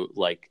to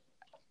like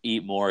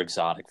eat more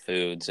exotic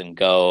foods and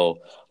go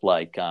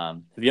like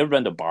have you ever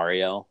been to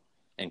Barrio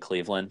in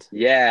Cleveland?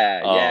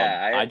 Yeah, Oh,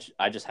 yeah,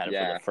 I just had it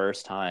for the yeah.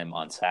 first time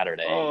on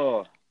Saturday.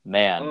 Oh,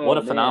 Man, what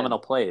oh a man, phenomenal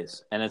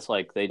place. And it's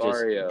like they just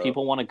Barrio.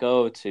 people want to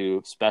go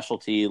to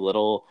specialty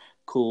little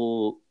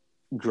cool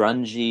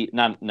grungy,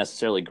 not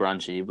necessarily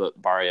grungy,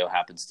 but Barrio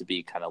happens to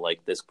be kind of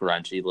like this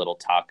grungy little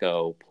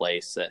taco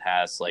place that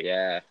has like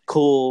Yeah,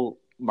 cool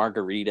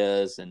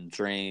margaritas and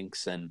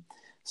drinks and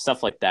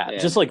stuff like that.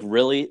 Just man. like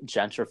really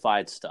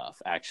gentrified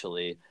stuff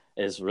actually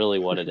is really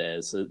what it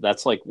is.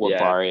 That's like what Yeah,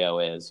 Barrio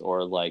is,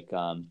 or like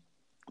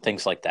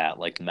things like that,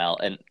 like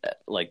Melt, and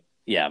like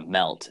yeah,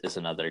 Melt is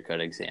another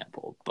good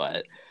example.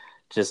 But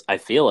just I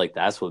feel like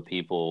that's what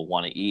people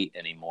want to eat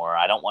anymore.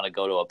 I don't want to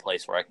go to a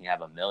place where I can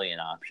have a million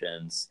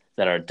options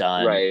that are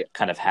done right.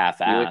 kind of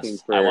You're looking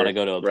half-assed. I want for to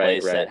go to a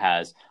right, place that right.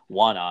 has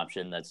one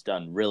option that's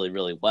done really,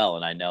 really well,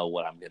 and I know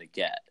what I'm going to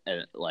get.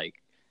 And like,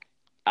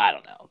 I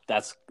don't know.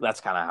 That's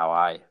kind of how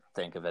I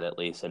think of it, at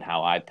least, and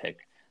how I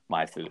pick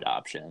my food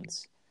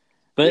options.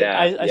 But Yeah,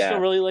 I still yeah.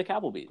 really like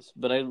Applebee's,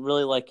 but I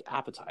really like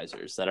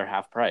appetizers that are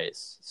half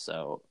price.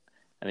 So,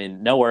 I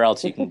mean, nowhere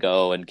else you can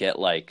go and get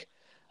like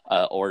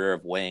a order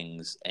of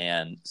wings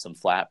and some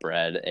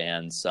flatbread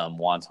and some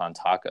wonton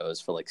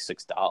tacos for like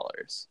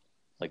 $6.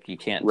 Like you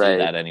can't do Right.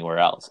 that anywhere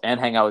else, and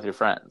hang out with your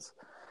friends.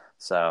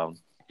 So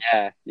Yeah,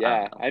 I don't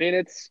yeah. know. I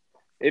mean,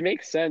 it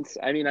makes sense.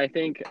 I mean, I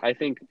think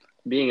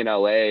being in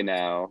LA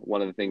now,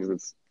 one of the things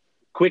that's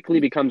quickly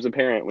becomes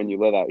apparent when you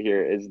live out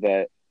here is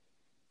that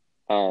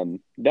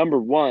number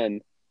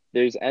one,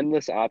 there's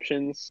endless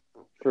options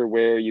for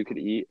where you could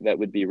eat that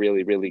would be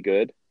really, really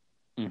good.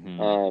 Hmm.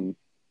 Um,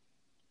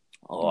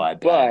 Oh, I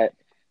bet. but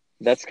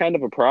that's kind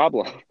of a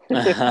problem.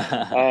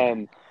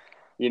 Um,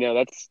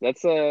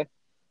 that's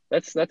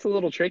a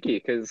little tricky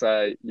because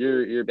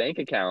your bank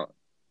account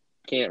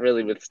can't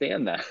really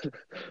withstand that.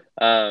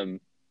 Um,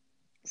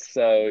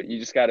 so you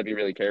just got to be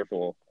really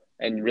careful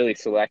and really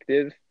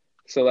selective.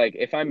 So like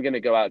if I'm gonna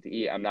go out to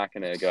eat, I'm not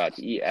gonna go out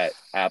to eat at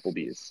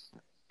Applebee's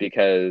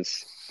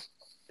because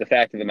the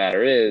fact of the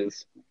matter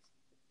is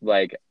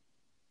like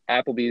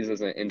Applebee's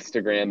isn't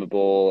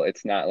Instagrammable.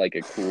 It's not like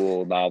a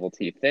cool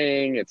novelty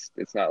thing. It's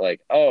not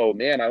like, oh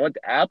man, I went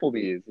to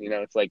Applebee's.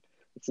 It's like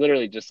it's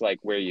literally just like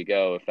where you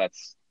go if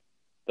that's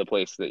the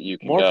place that you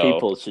can More go.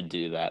 people should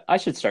do that. I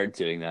should start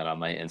doing that on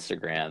my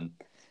Instagram.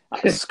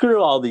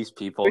 Screw all these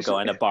people We should,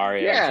 going to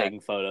Barrio and yeah, taking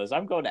photos.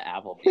 I'm going to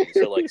Applebee's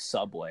or like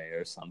Subway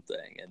or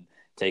something and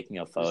taking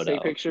a just take photo.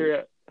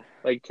 picture,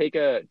 like take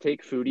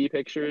foodie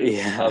pictures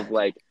Yeah. of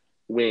like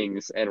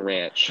wings and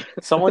ranch.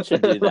 Someone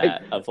should do Like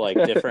that of like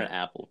different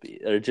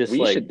Applebee's or just we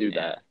like, should do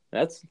yeah, that.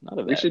 that's not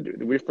a We bad.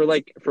 should we for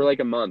like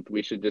a month.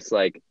 We should just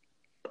like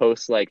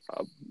post like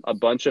a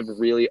bunch of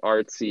really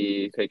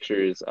artsy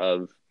pictures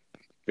of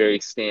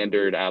very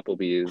standard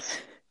Applebee's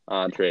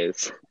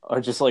entrees Or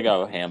just like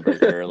a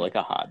hamburger, like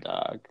a hot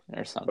dog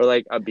or or something.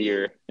 like a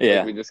beer. Like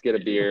Yeah. we just get a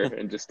beer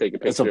and just take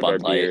a It's a picture of our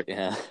Bud Light. beer.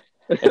 Yeah.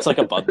 It's like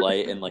a Bud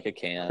Light in like a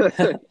can.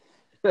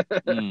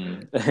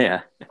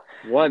 Yeah.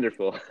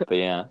 Wonderful. But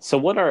yeah. So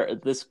what are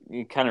this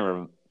kind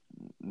of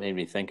made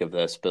me think of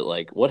this, but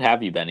like what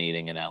have you been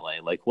eating in LA?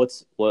 Like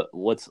what's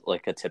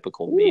like a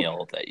typical Ooh.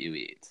 meal that you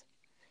eat?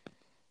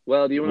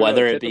 Well, do you want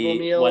to know a typical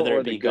meal Whether or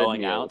it the be good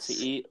going out to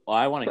meals? eat. Well,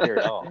 I want to hear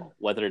it all.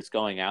 Whether it's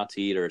going out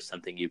to eat or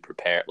something you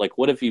prepare. Like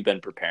what have you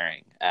been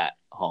preparing at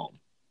home?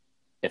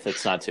 If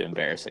it's not too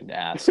embarrassing to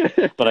ask.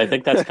 But I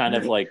think that's kind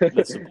of like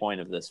that's the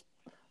point of this.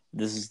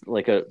 This is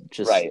like a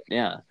just Right,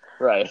 yeah,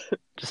 right.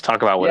 just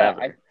talk about Yeah,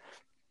 whatever.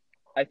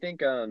 I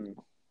think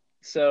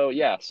so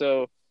yeah,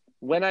 so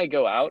when I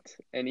go out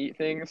and eat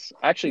things,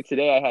 actually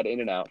today I had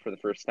In-N-Out for the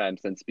first time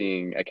since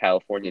being a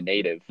California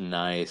native.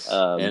 Nice. In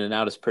Um and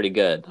Out is pretty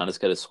good. Not as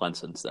good as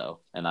Swenson's though,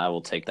 and I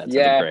will take that to the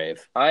yeah,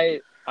 grave. I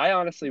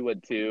honestly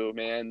would too,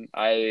 man.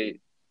 I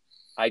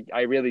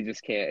really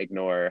just can't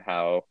ignore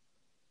how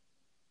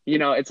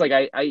it's like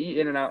I eat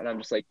In-N-Out and I'm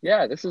just like,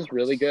 yeah, this is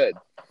really good.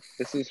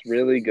 This is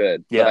really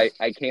good. But Yeah.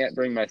 I can't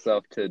bring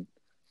myself to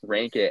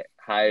rank it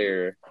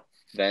higher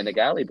than a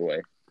Galley Boy.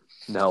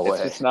 No It's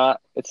way. just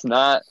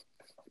not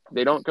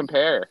they don't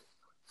compare.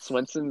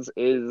 Swenson's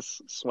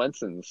is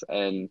Swenson's,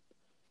 and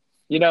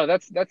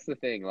that's the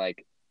thing.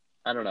 Like,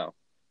 I don't know,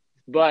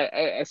 but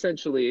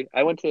essentially,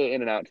 I went to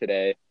In-N-Out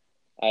today.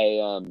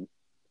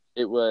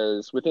 It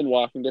was within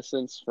walking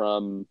distance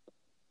from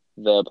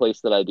the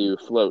place that I do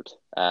float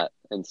at,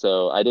 and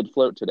so I did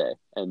float today,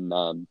 and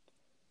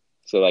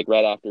so like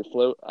right after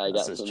float, I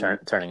This got is some.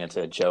 turning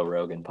into a Joe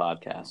Rogan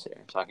podcast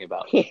here, talking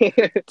about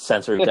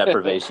sensory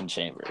deprivation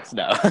chambers.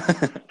 No.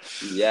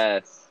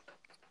 Yes,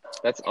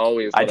 that's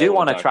always I what I do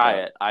want want to to talk try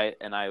about.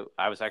 it.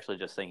 I was actually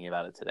just thinking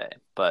about it today,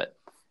 but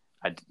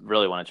I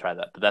really want to try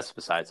that. But that's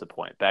besides the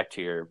point. Back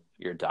to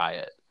your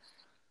diet.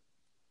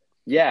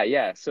 Yeah,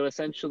 yeah. So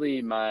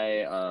essentially,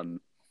 my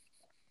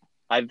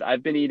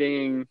I've been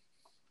eating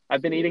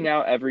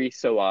out every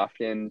so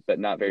often, but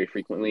not very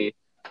frequently.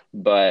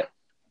 But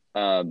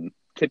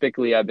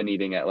typically, I've been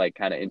eating at like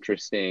kind of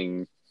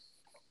interesting,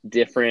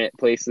 different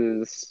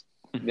places.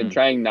 Been Hmm.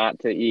 trying not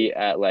to eat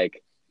at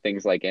like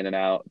things like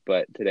In-N-Out,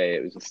 but today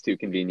it was just too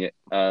convenient.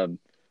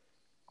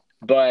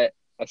 But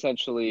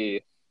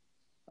essentially,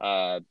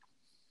 I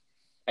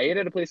ate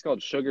at a place called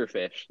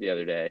Sugarfish the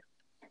other day.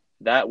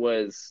 That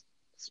was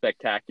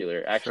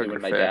spectacular. Actually, Sugarfish.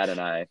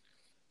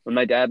 when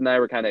my dad and I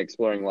were kind of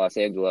exploring Los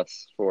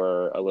Angeles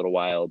for a little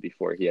while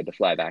before he had to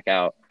fly back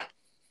out,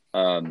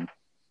 um,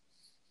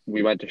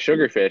 we went to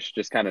Sugarfish,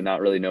 just kind of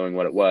not really knowing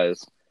what it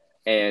was.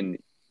 And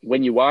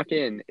when you walk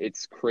in,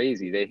 it's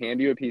crazy. They hand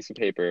you a piece of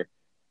paper.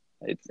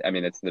 I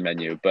mean, it's the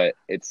menu, but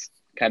it's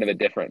kind of a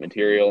different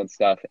material and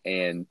stuff.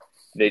 And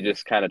they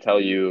just kind of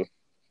tell you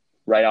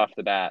right off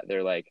the bat,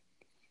 they're like,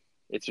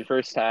 it's your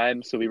first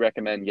time, so we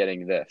recommend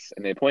getting this.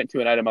 And they point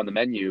to an item on the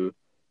menu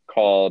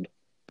called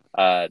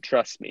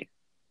Trust Me.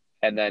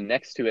 And then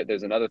next to it,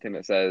 there's another thing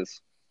that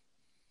says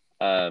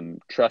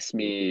Trust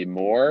Me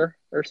More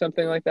or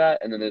something like that.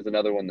 And then there's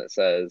another one that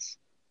says,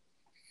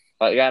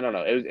 I don't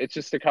know. It's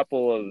just a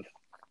couple of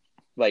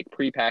like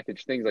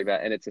prepackaged things like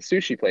that. And it's a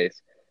sushi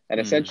place. And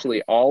Mm.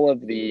 essentially all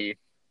of the,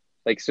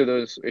 like, so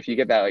those, if you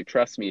get that like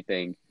Trust Me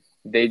thing,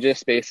 they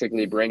just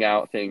basically bring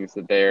out things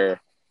that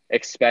they're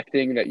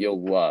expecting that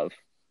you'll love.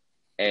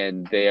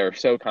 And they are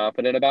so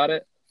confident about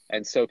it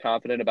and so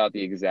confident about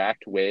the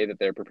exact way that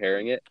they're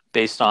preparing it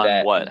Based on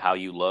that what? How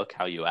you look,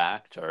 how you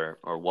act, or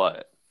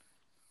what?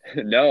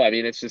 no, I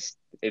mean it's just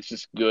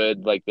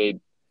good. Like they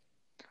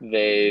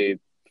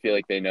feel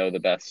like they know the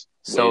best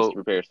ways to So,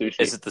 prepare is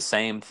sushi. it the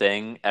same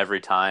thing every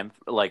time?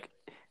 Like,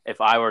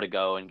 if I were to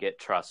go and get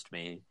Trust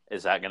Me,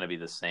 is that going to be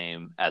the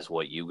same as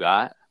what you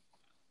got?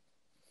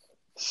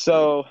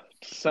 So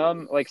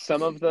some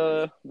of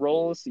the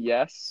rolls,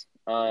 yes.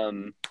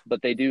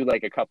 But they do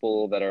like a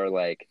couple that are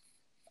like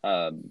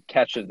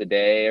catch of the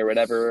day or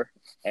whatever.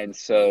 And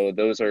so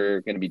those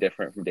are going to be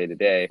different from day to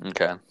day.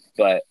 Okay.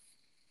 But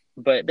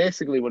but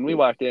basically when we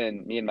walked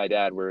in, me and my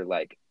dad were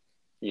like,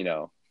 you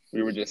know,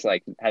 we were just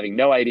like having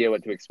no idea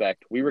what to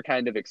expect. We were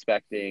kind of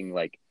expecting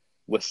like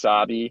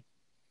wasabi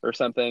or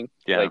something.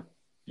 Yeah. Like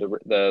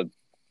the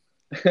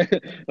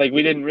like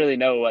we didn't really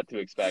know what to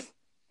expect.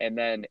 And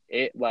then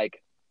it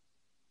like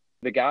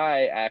the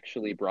guy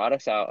actually brought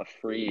us out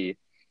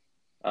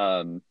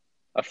um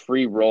a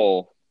free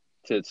roll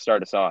to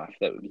start us off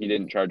that he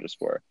didn't charge us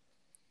for.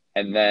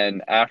 And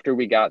then after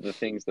we got the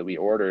things that we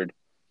ordered,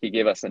 he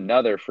gave us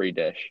another free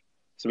dish.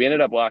 So we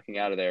ended up walking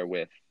out of there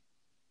with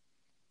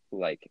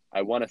like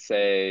I want to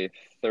say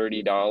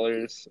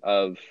 $30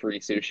 of free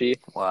sushi.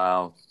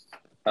 Wow.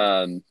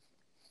 Um,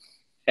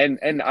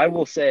 and I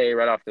will say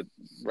right off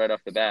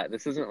the bat,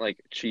 this isn't like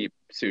cheap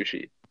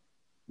sushi,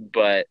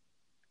 but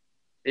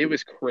it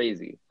was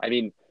crazy. I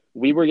mean,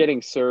 we were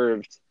getting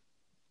served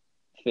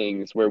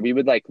things where we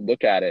would like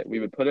look at it, we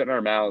would put it in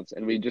our mouths,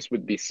 and we just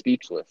would be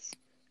speechless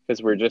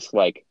because we're just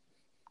like,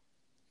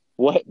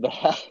 what the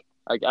heck?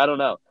 Like I don't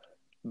know,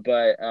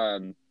 but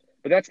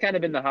that's kind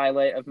of been the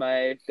highlight of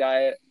my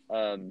diet.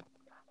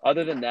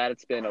 Other than that,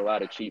 it's been a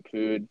lot of cheap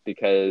food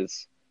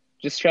because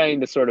just trying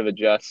to sort of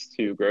adjust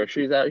to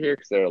groceries out here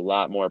because they're a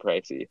lot more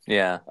pricey.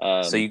 Yeah.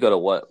 So Um, you go to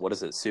what? What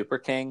is it? Super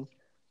King?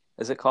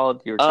 Is it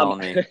called? You were um,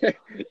 telling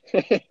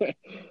me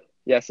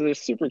yeah. So there's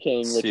Super King,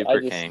 which Super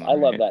I King,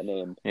 love right? that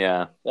name.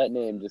 Yeah. That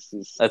name just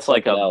is That's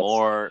like something a else.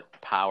 more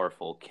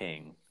powerful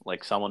king.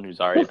 Like someone who's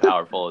already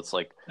powerful, it's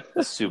like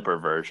the super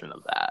version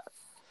of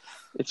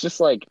It's just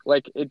like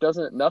it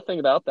doesn't nothing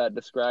about that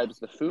describes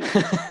the food.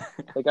 that.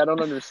 Like I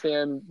don't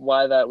understand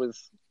why that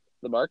was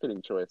the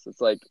marketing choice. It's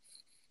like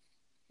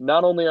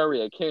not only are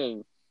we a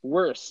king,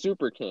 we're a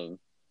super king.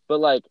 But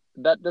like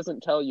that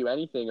doesn't tell you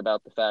anything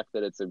about the fact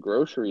that it's a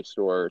grocery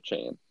store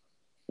chain.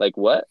 Like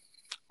what?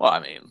 Well, I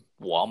mean,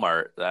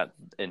 Walmart, that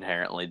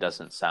inherently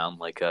doesn't sound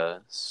like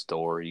a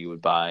store you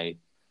would buy.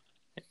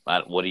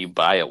 What do you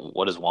buy at?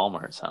 What does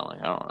Walmart sound like?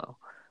 I don't know.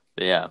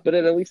 But yeah. But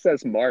it at least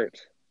says Mart.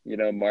 You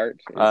know, Mart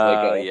is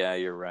like a Yeah,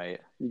 you're right.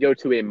 you go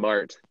to a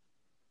Mart.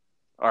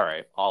 All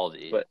right,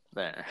 Aldi. But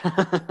There.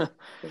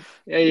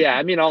 yeah,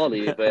 I mean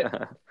Aldi,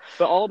 but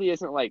Aldi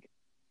isn't like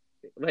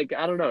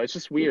I don't know, it's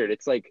just weird.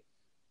 It's like,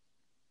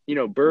 you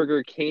know,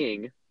 Burger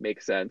King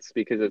makes sense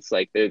because it's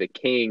like they're the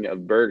king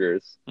of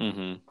burgers.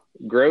 hmm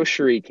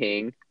Grocery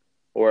King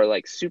or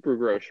like Super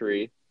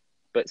Grocery,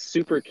 but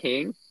Super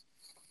King,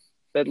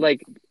 that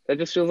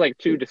just feels like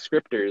two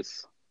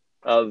descriptors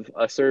of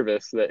a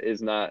service that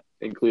is not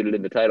included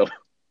in the title.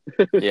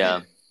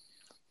 Yeah.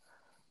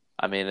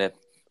 I mean,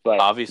 But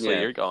obviously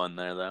yeah. you're going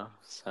there though.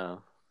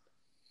 So.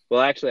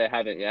 Well, actually I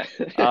haven't yet.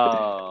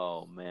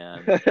 Oh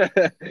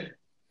man.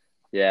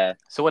 Yeah.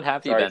 So what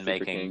have you Sorry, been Super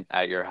making King.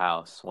 at your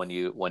house when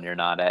you're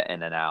not at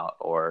In-N-Out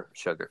or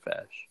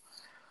Sugarfish?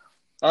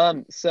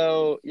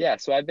 So yeah,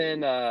 so I've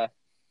been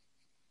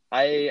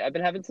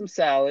having some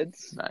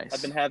salads.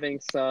 I've been Nice. having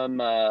some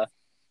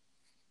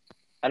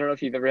I don't know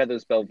if you've ever had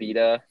those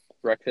Belvita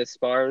breakfast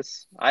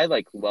bars. I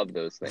like love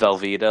those things.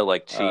 Velveeta,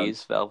 like Um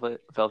cheese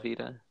velvet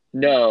Velveeta?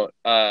 no,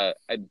 a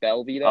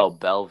Belvita. Oh,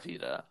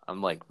 Belvita.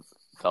 I'm like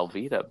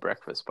Velveeta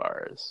breakfast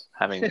bars.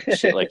 Having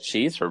like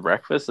cheese for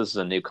breakfast. This is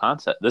a new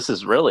concept. This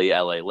is really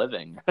LA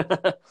living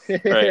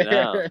right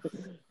now.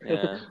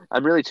 Yeah.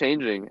 I'm really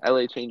changing.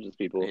 LA changes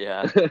people.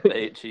 Yeah. They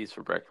ate cheese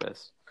for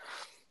breakfast.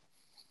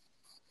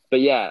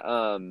 But yeah,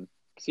 so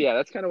yeah,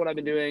 that's kind of what I've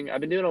been doing.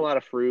 I've been doing a lot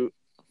of fruit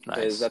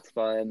because Nice. that's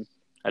fun.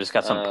 I just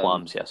got some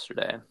plums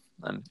yesterday.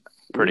 I'm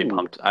pretty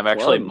pumped. I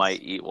actually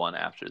might eat one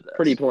after this.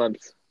 Pretty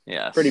plumped.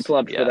 Yes. Pretty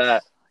plumped for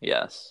that.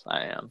 Yes,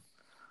 I am.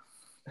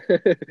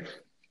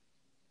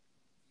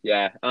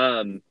 Yeah.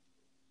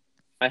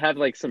 I have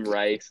like some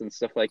rice and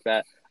stuff like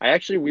that. I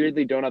actually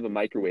weirdly don't have a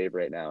microwave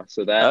right now,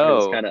 so that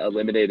has kind of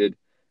eliminated.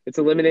 It's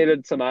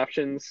eliminated some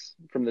options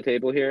from the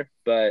table here,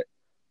 but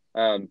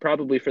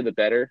probably for the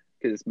better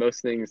because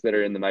most things that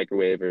are in the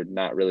microwave are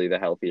not really the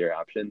healthier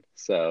option.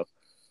 So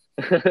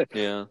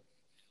yeah.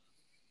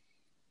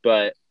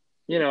 But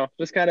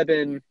just kind of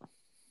been.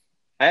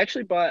 I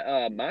actually bought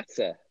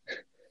matzah,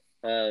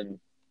 and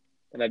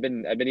I've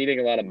been eating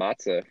a lot of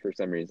matzah for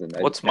some reason.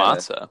 What's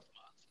matzah?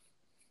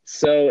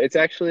 So it's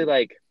actually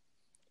like,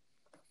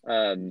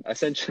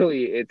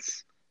 essentially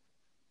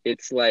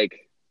it's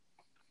like,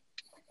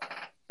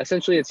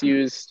 essentially it's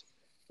used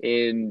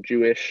in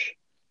Jewish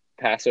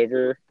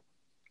Passover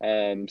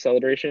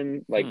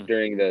celebration, like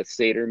during the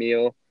Seder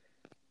meal.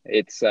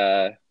 It's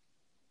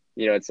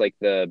it's like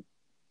the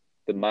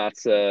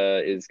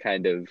matzah is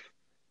kind of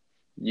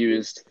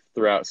used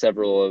throughout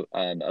several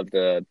of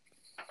the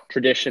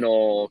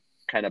traditional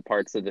kind of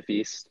parts of the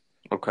feast.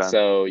 Okay.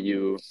 So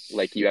you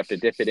have to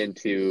dip it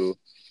into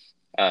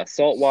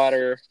salt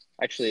water.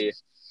 Actually,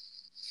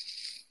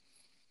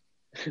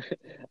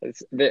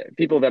 the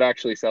people that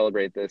actually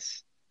celebrate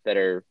this that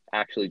are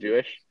actually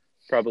Jewish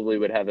probably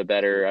would have a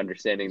better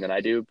understanding than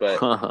I do. But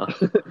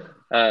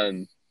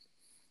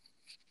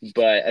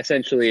but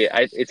essentially,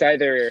 it's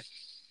either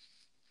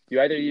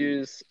you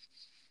use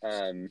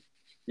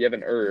you have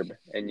an herb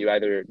and you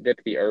either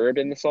dip the herb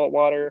in the salt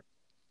water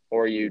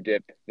or you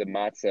dip the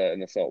matzah in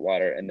the salt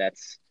water, and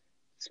that's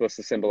supposed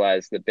to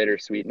symbolize the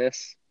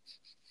bittersweetness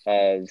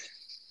of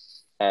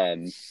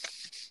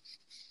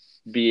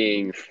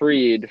being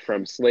freed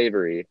from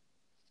slavery.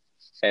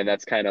 And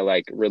that's kind of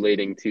like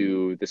relating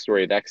to the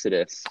story of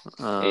Exodus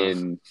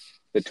in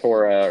the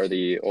Torah or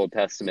the Old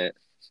Testament.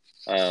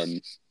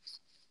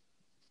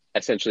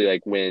 Essentially,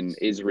 like when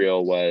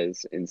Israel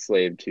was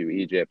enslaved to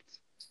Egypt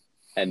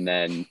and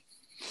then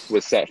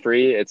was set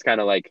free, it's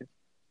kind of like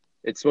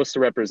it's supposed to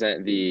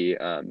represent the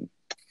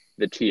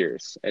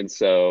tears, and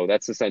so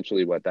that's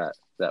essentially what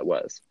that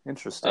was.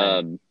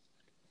 Interesting.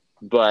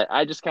 But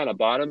I just kind of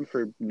bought them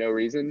for no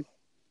reason.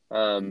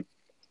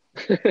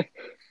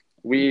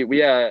 We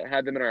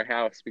had them in our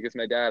house because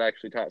my dad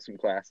actually taught some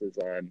classes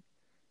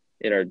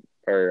in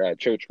our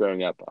church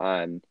growing up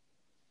on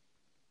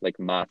like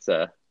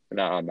matzah,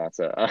 not on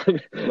matzah,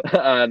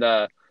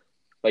 on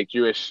like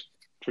Jewish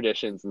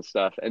traditions and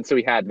stuff, and so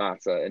we had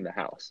matzah in the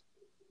house.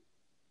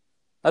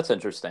 That's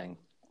interesting.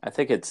 I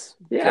think it's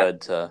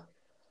good to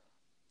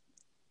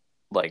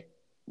like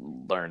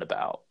learn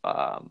about.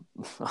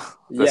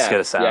 This is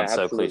gonna sound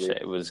so cliche.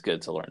 It was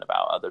good to learn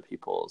about other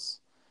people's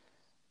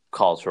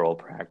cultural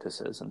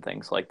practices and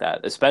things like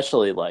that,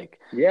 especially like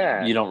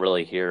you don't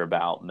really hear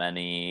about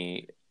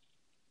many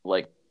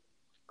like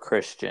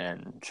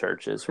Christian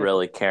churches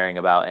really caring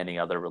about any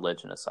other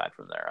religion aside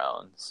from their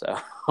own. So,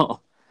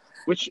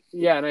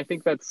 and I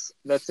think that's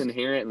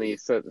inherently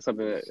something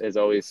that has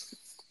always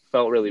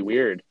felt really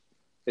weird.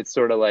 It's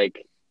sort of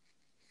like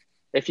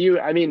if you,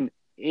 I mean,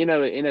 in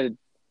a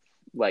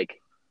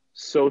like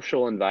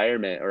social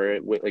environment or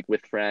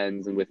with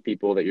friends and with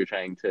people that you're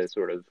trying to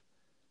sort of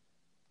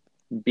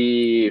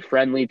be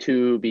friendly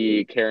to,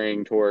 be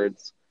caring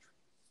towards,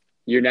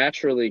 you're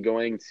naturally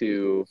going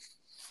to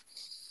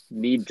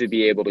need to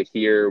be able to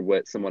hear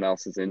what someone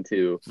else is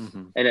into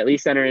and at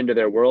least enter into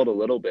their world a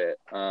little bit.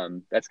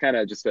 That's kind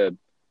of just a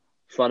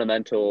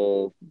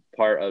fundamental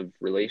part of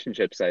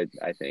relationships, I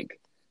think.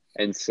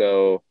 And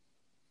so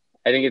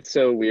I think it's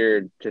so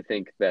weird to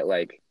think that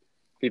like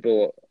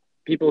people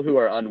who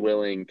are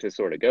unwilling to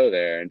sort of go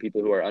there and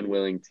people who are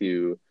unwilling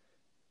to,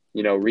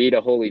 read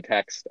a holy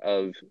text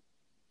of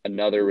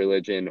another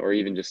religion or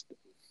even just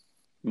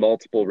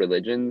multiple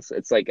religions,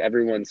 it's like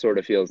everyone sort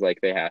of feels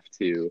like they have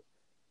to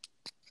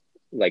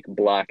like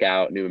block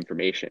out new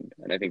information.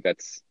 And I think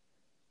that's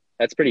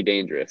pretty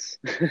dangerous.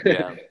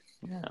 Yeah.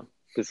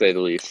 To say the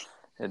least.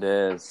 It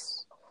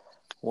is.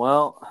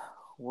 Well,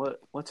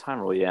 what time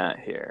are we at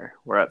here?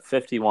 We're at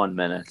 51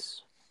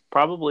 minutes.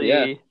 Probably,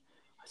 I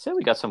say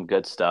we got some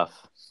good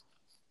stuff.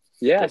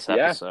 This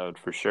episode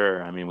for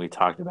sure. I mean, we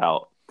talked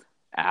about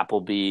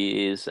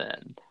Applebee's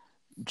and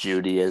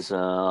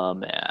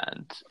Judaism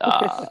and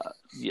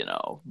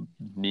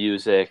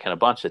music and a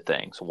bunch of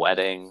things,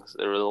 weddings.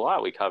 There was a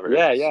lot we covered.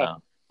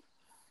 So,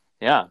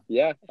 yeah.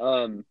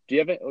 Do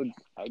you have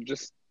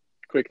just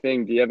quick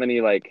thing? Do you have any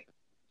like?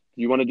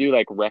 Do you want to do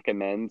like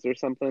recommends or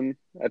something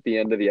at the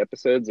end of the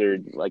episodes, or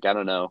like I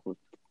don't know,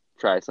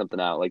 try something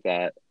out like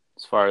that?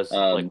 As far as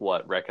like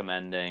what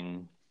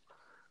recommending,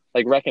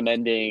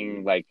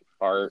 like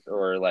art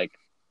or like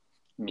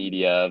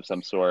media of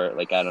some sort?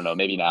 Like, I don't know,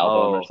 maybe an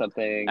album or Oh,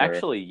 something, or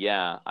actually,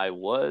 yeah, I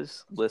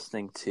was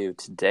listening to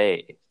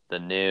today the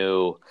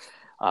new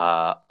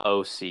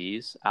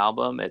OCs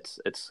album. It's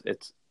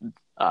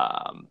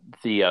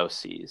the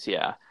OCs,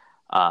 yeah.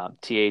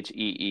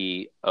 TheOhssees.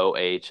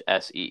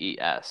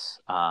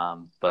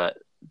 But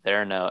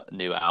their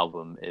new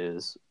album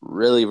is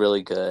really,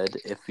 really good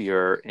if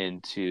you're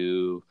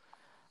into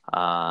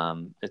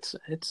it's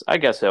I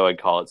guess I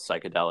would call it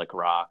psychedelic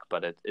rock,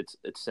 but it's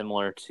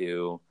similar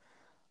to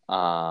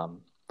oh,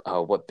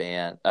 what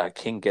band?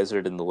 King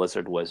Gizzard and the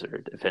Lizard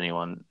Wizard, if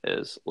anyone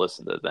has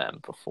listened to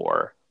them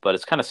before. But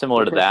it's kind of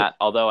similar to that,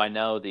 although I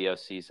know the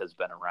OCs has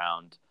been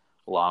around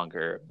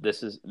longer.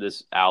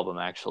 This album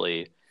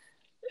actually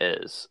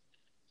is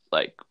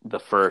like the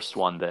first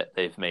one that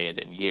they've made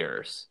in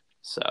years.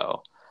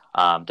 So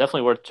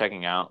definitely worth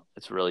checking out.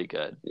 It's really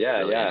good. yeah,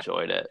 Really yeah,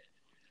 enjoyed it.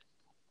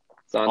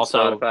 it's on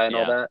Also, Spotify and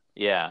all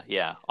yeah, that.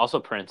 yeah. Also,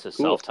 Prince is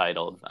Cool.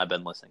 self-titled. I've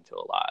been listening to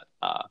a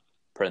lot.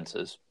 Prince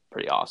is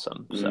pretty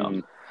awesome.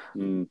 So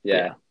Mm, yeah,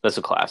 yeah, that's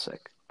a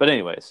classic. But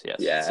anyways, yes.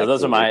 yeah, So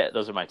absolutely.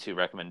 those are my two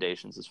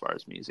recommendations as far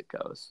as music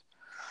goes.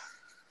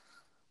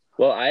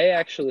 Well, I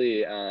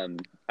actually,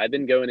 I've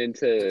been going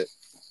into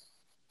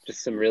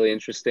just some really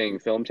interesting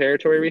film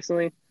territory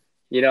recently.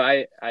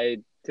 I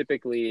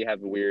typically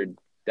have a weird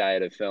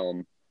diet of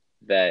film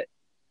that,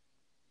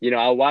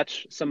 I'll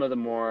watch some of the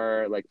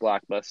more like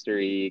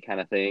blockbustery kind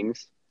of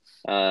things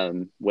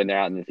when they're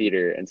out in the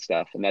theater and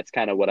stuff. And that's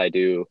kind of what I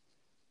do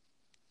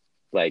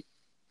like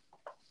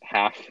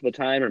half the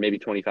time or maybe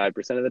 25%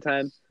 of the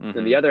time. Then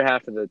Mm-hmm. the other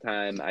half of the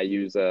time I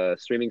use a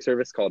streaming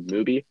service called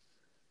Mubi,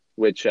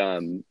 which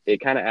it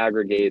kind of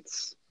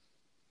aggregates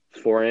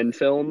foreign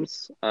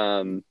films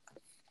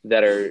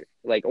that are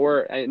like,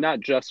 or not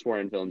just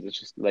foreign films, it's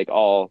just like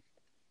all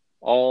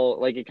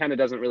like it kind of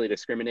doesn't really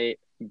discriminate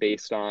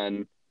based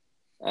on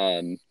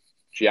um,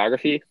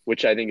 geography,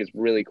 which I think is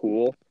really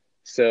cool.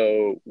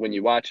 So when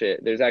you watch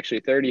it, there's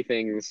actually 30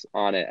 things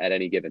on it at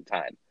any given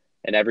time.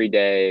 And every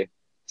day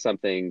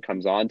something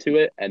comes onto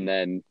it, and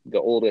then the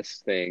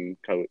oldest thing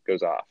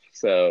goes off.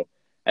 So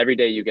every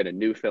day you get a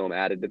new film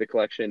added to the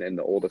collection, and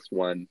the oldest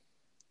one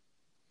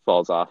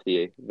falls off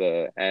the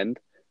end.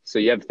 So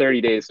you have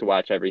 30 days to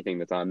watch everything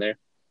that's on there.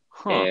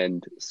 Huh.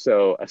 And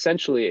so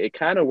essentially, it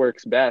kind of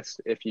works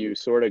best if you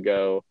sort of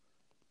go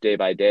day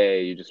by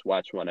day, you just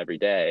watch one every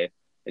day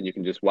and you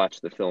can just watch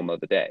the film of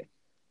the day.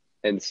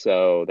 And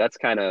so that's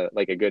kind of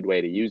like a good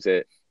way to use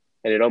it.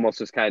 And it almost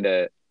just kind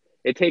of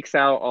it takes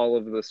out all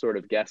of the sort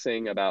of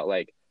guessing about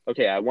like,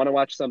 okay, I want to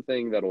watch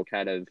something that'll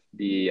kind of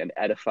be an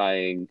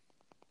edifying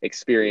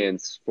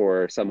experience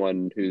for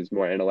someone who's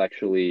more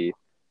intellectually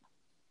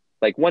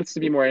like wants to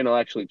be more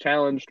intellectually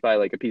challenged by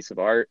like a piece of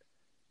art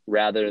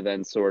rather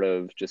than sort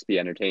of just be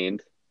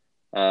entertained.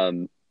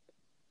 Um,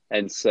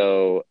 and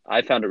so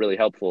I found it really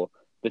helpful.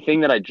 The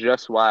thing that I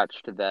just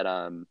watched that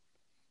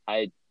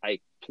I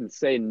can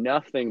say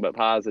nothing but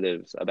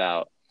positives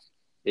about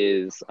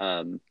is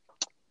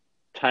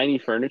Tiny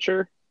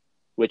Furniture,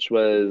 which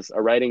was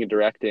a writing and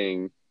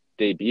directing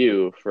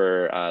debut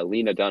for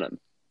Lena Dunham.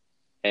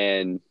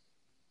 And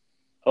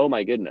oh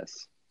my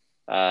goodness,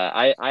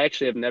 I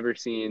actually have never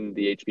seen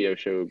the HBO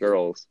show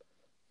Girls,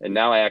 and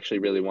now I actually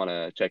really want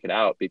to check it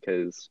out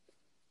because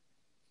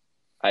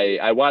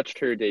I watched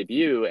her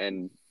debut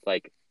and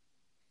like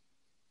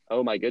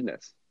oh my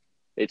goodness,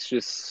 it's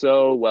just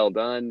so well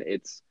done.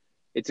 It's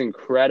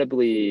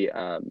incredibly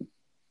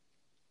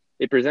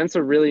it presents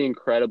a really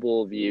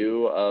incredible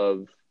view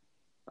of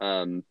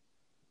um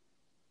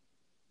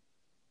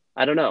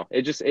I don't know.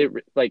 It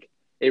like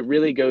it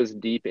really goes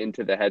deep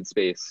into the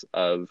headspace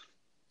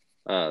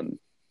um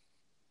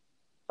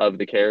of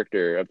the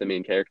character of the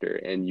main character,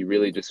 and you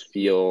really just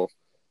feel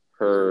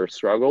her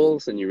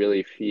struggles, and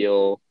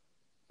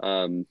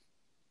um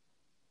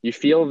you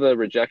feel the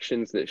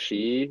rejections that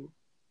she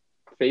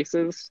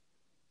faces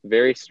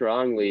very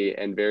strongly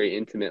and very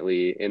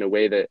intimately in a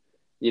way that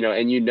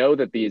and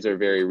that these are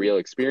very real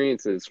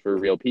experiences for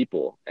real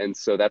people, and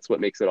so that's what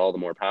makes it all the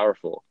more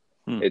powerful.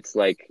 Hmm. It's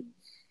like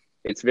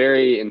it's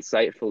very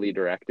insightfully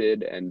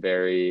directed and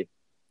very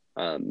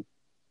um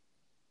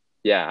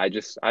yeah,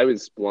 I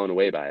was blown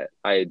away by it.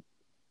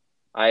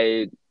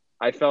 I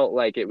I felt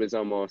like it was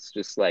almost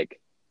just like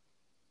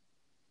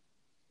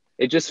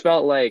it just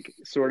felt like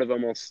sort of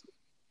almost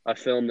a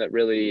film that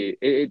really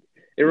it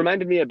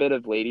reminded me a bit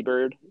of Lady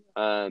Bird.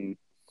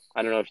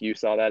 I don't know if you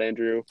saw that,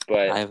 Andrew,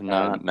 but I have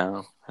not.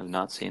 No, I have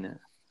not seen it.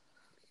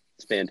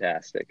 it's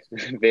fantastic.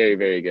 Very,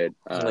 very good.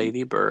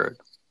 Lady Bird.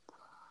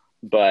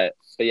 But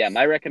yeah,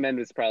 my recommend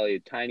is probably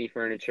Tiny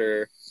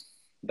Furniture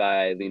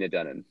by Lena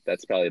Dunham.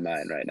 That's probably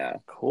mine right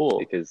now Cool.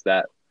 because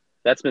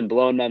that's been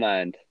blowing my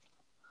mind.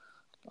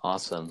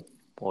 Awesome.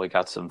 Well, we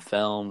got some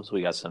films.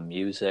 We got some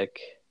music.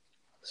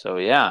 So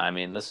yeah, I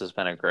mean, this has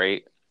been a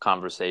great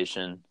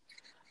conversation.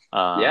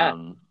 Yeah.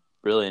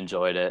 Really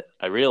enjoyed it.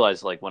 I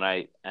realized like when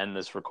I end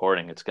this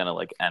recording, it's gonna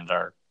like end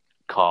our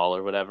call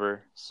or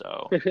whatever.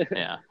 So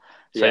yeah.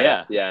 So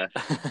Yeah, yeah.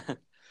 yeah.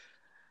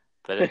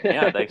 But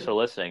yeah, thanks for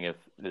listening.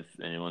 If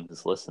anyone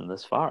has listened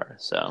this far,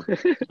 so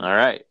all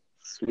right,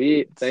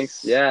 Sweet.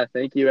 Thanks. Yeah.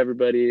 Thank you,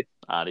 everybody.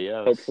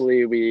 adios.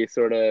 Hopefully, we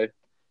sort of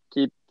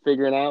keep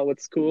figuring out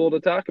what's cool to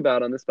talk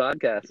about on this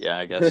podcast. Yeah,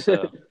 I guess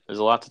so. There's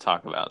a lot to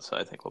talk about, so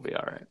I think we'll be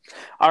all right.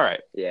 All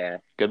right. Yeah.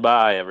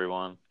 Goodbye,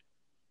 everyone.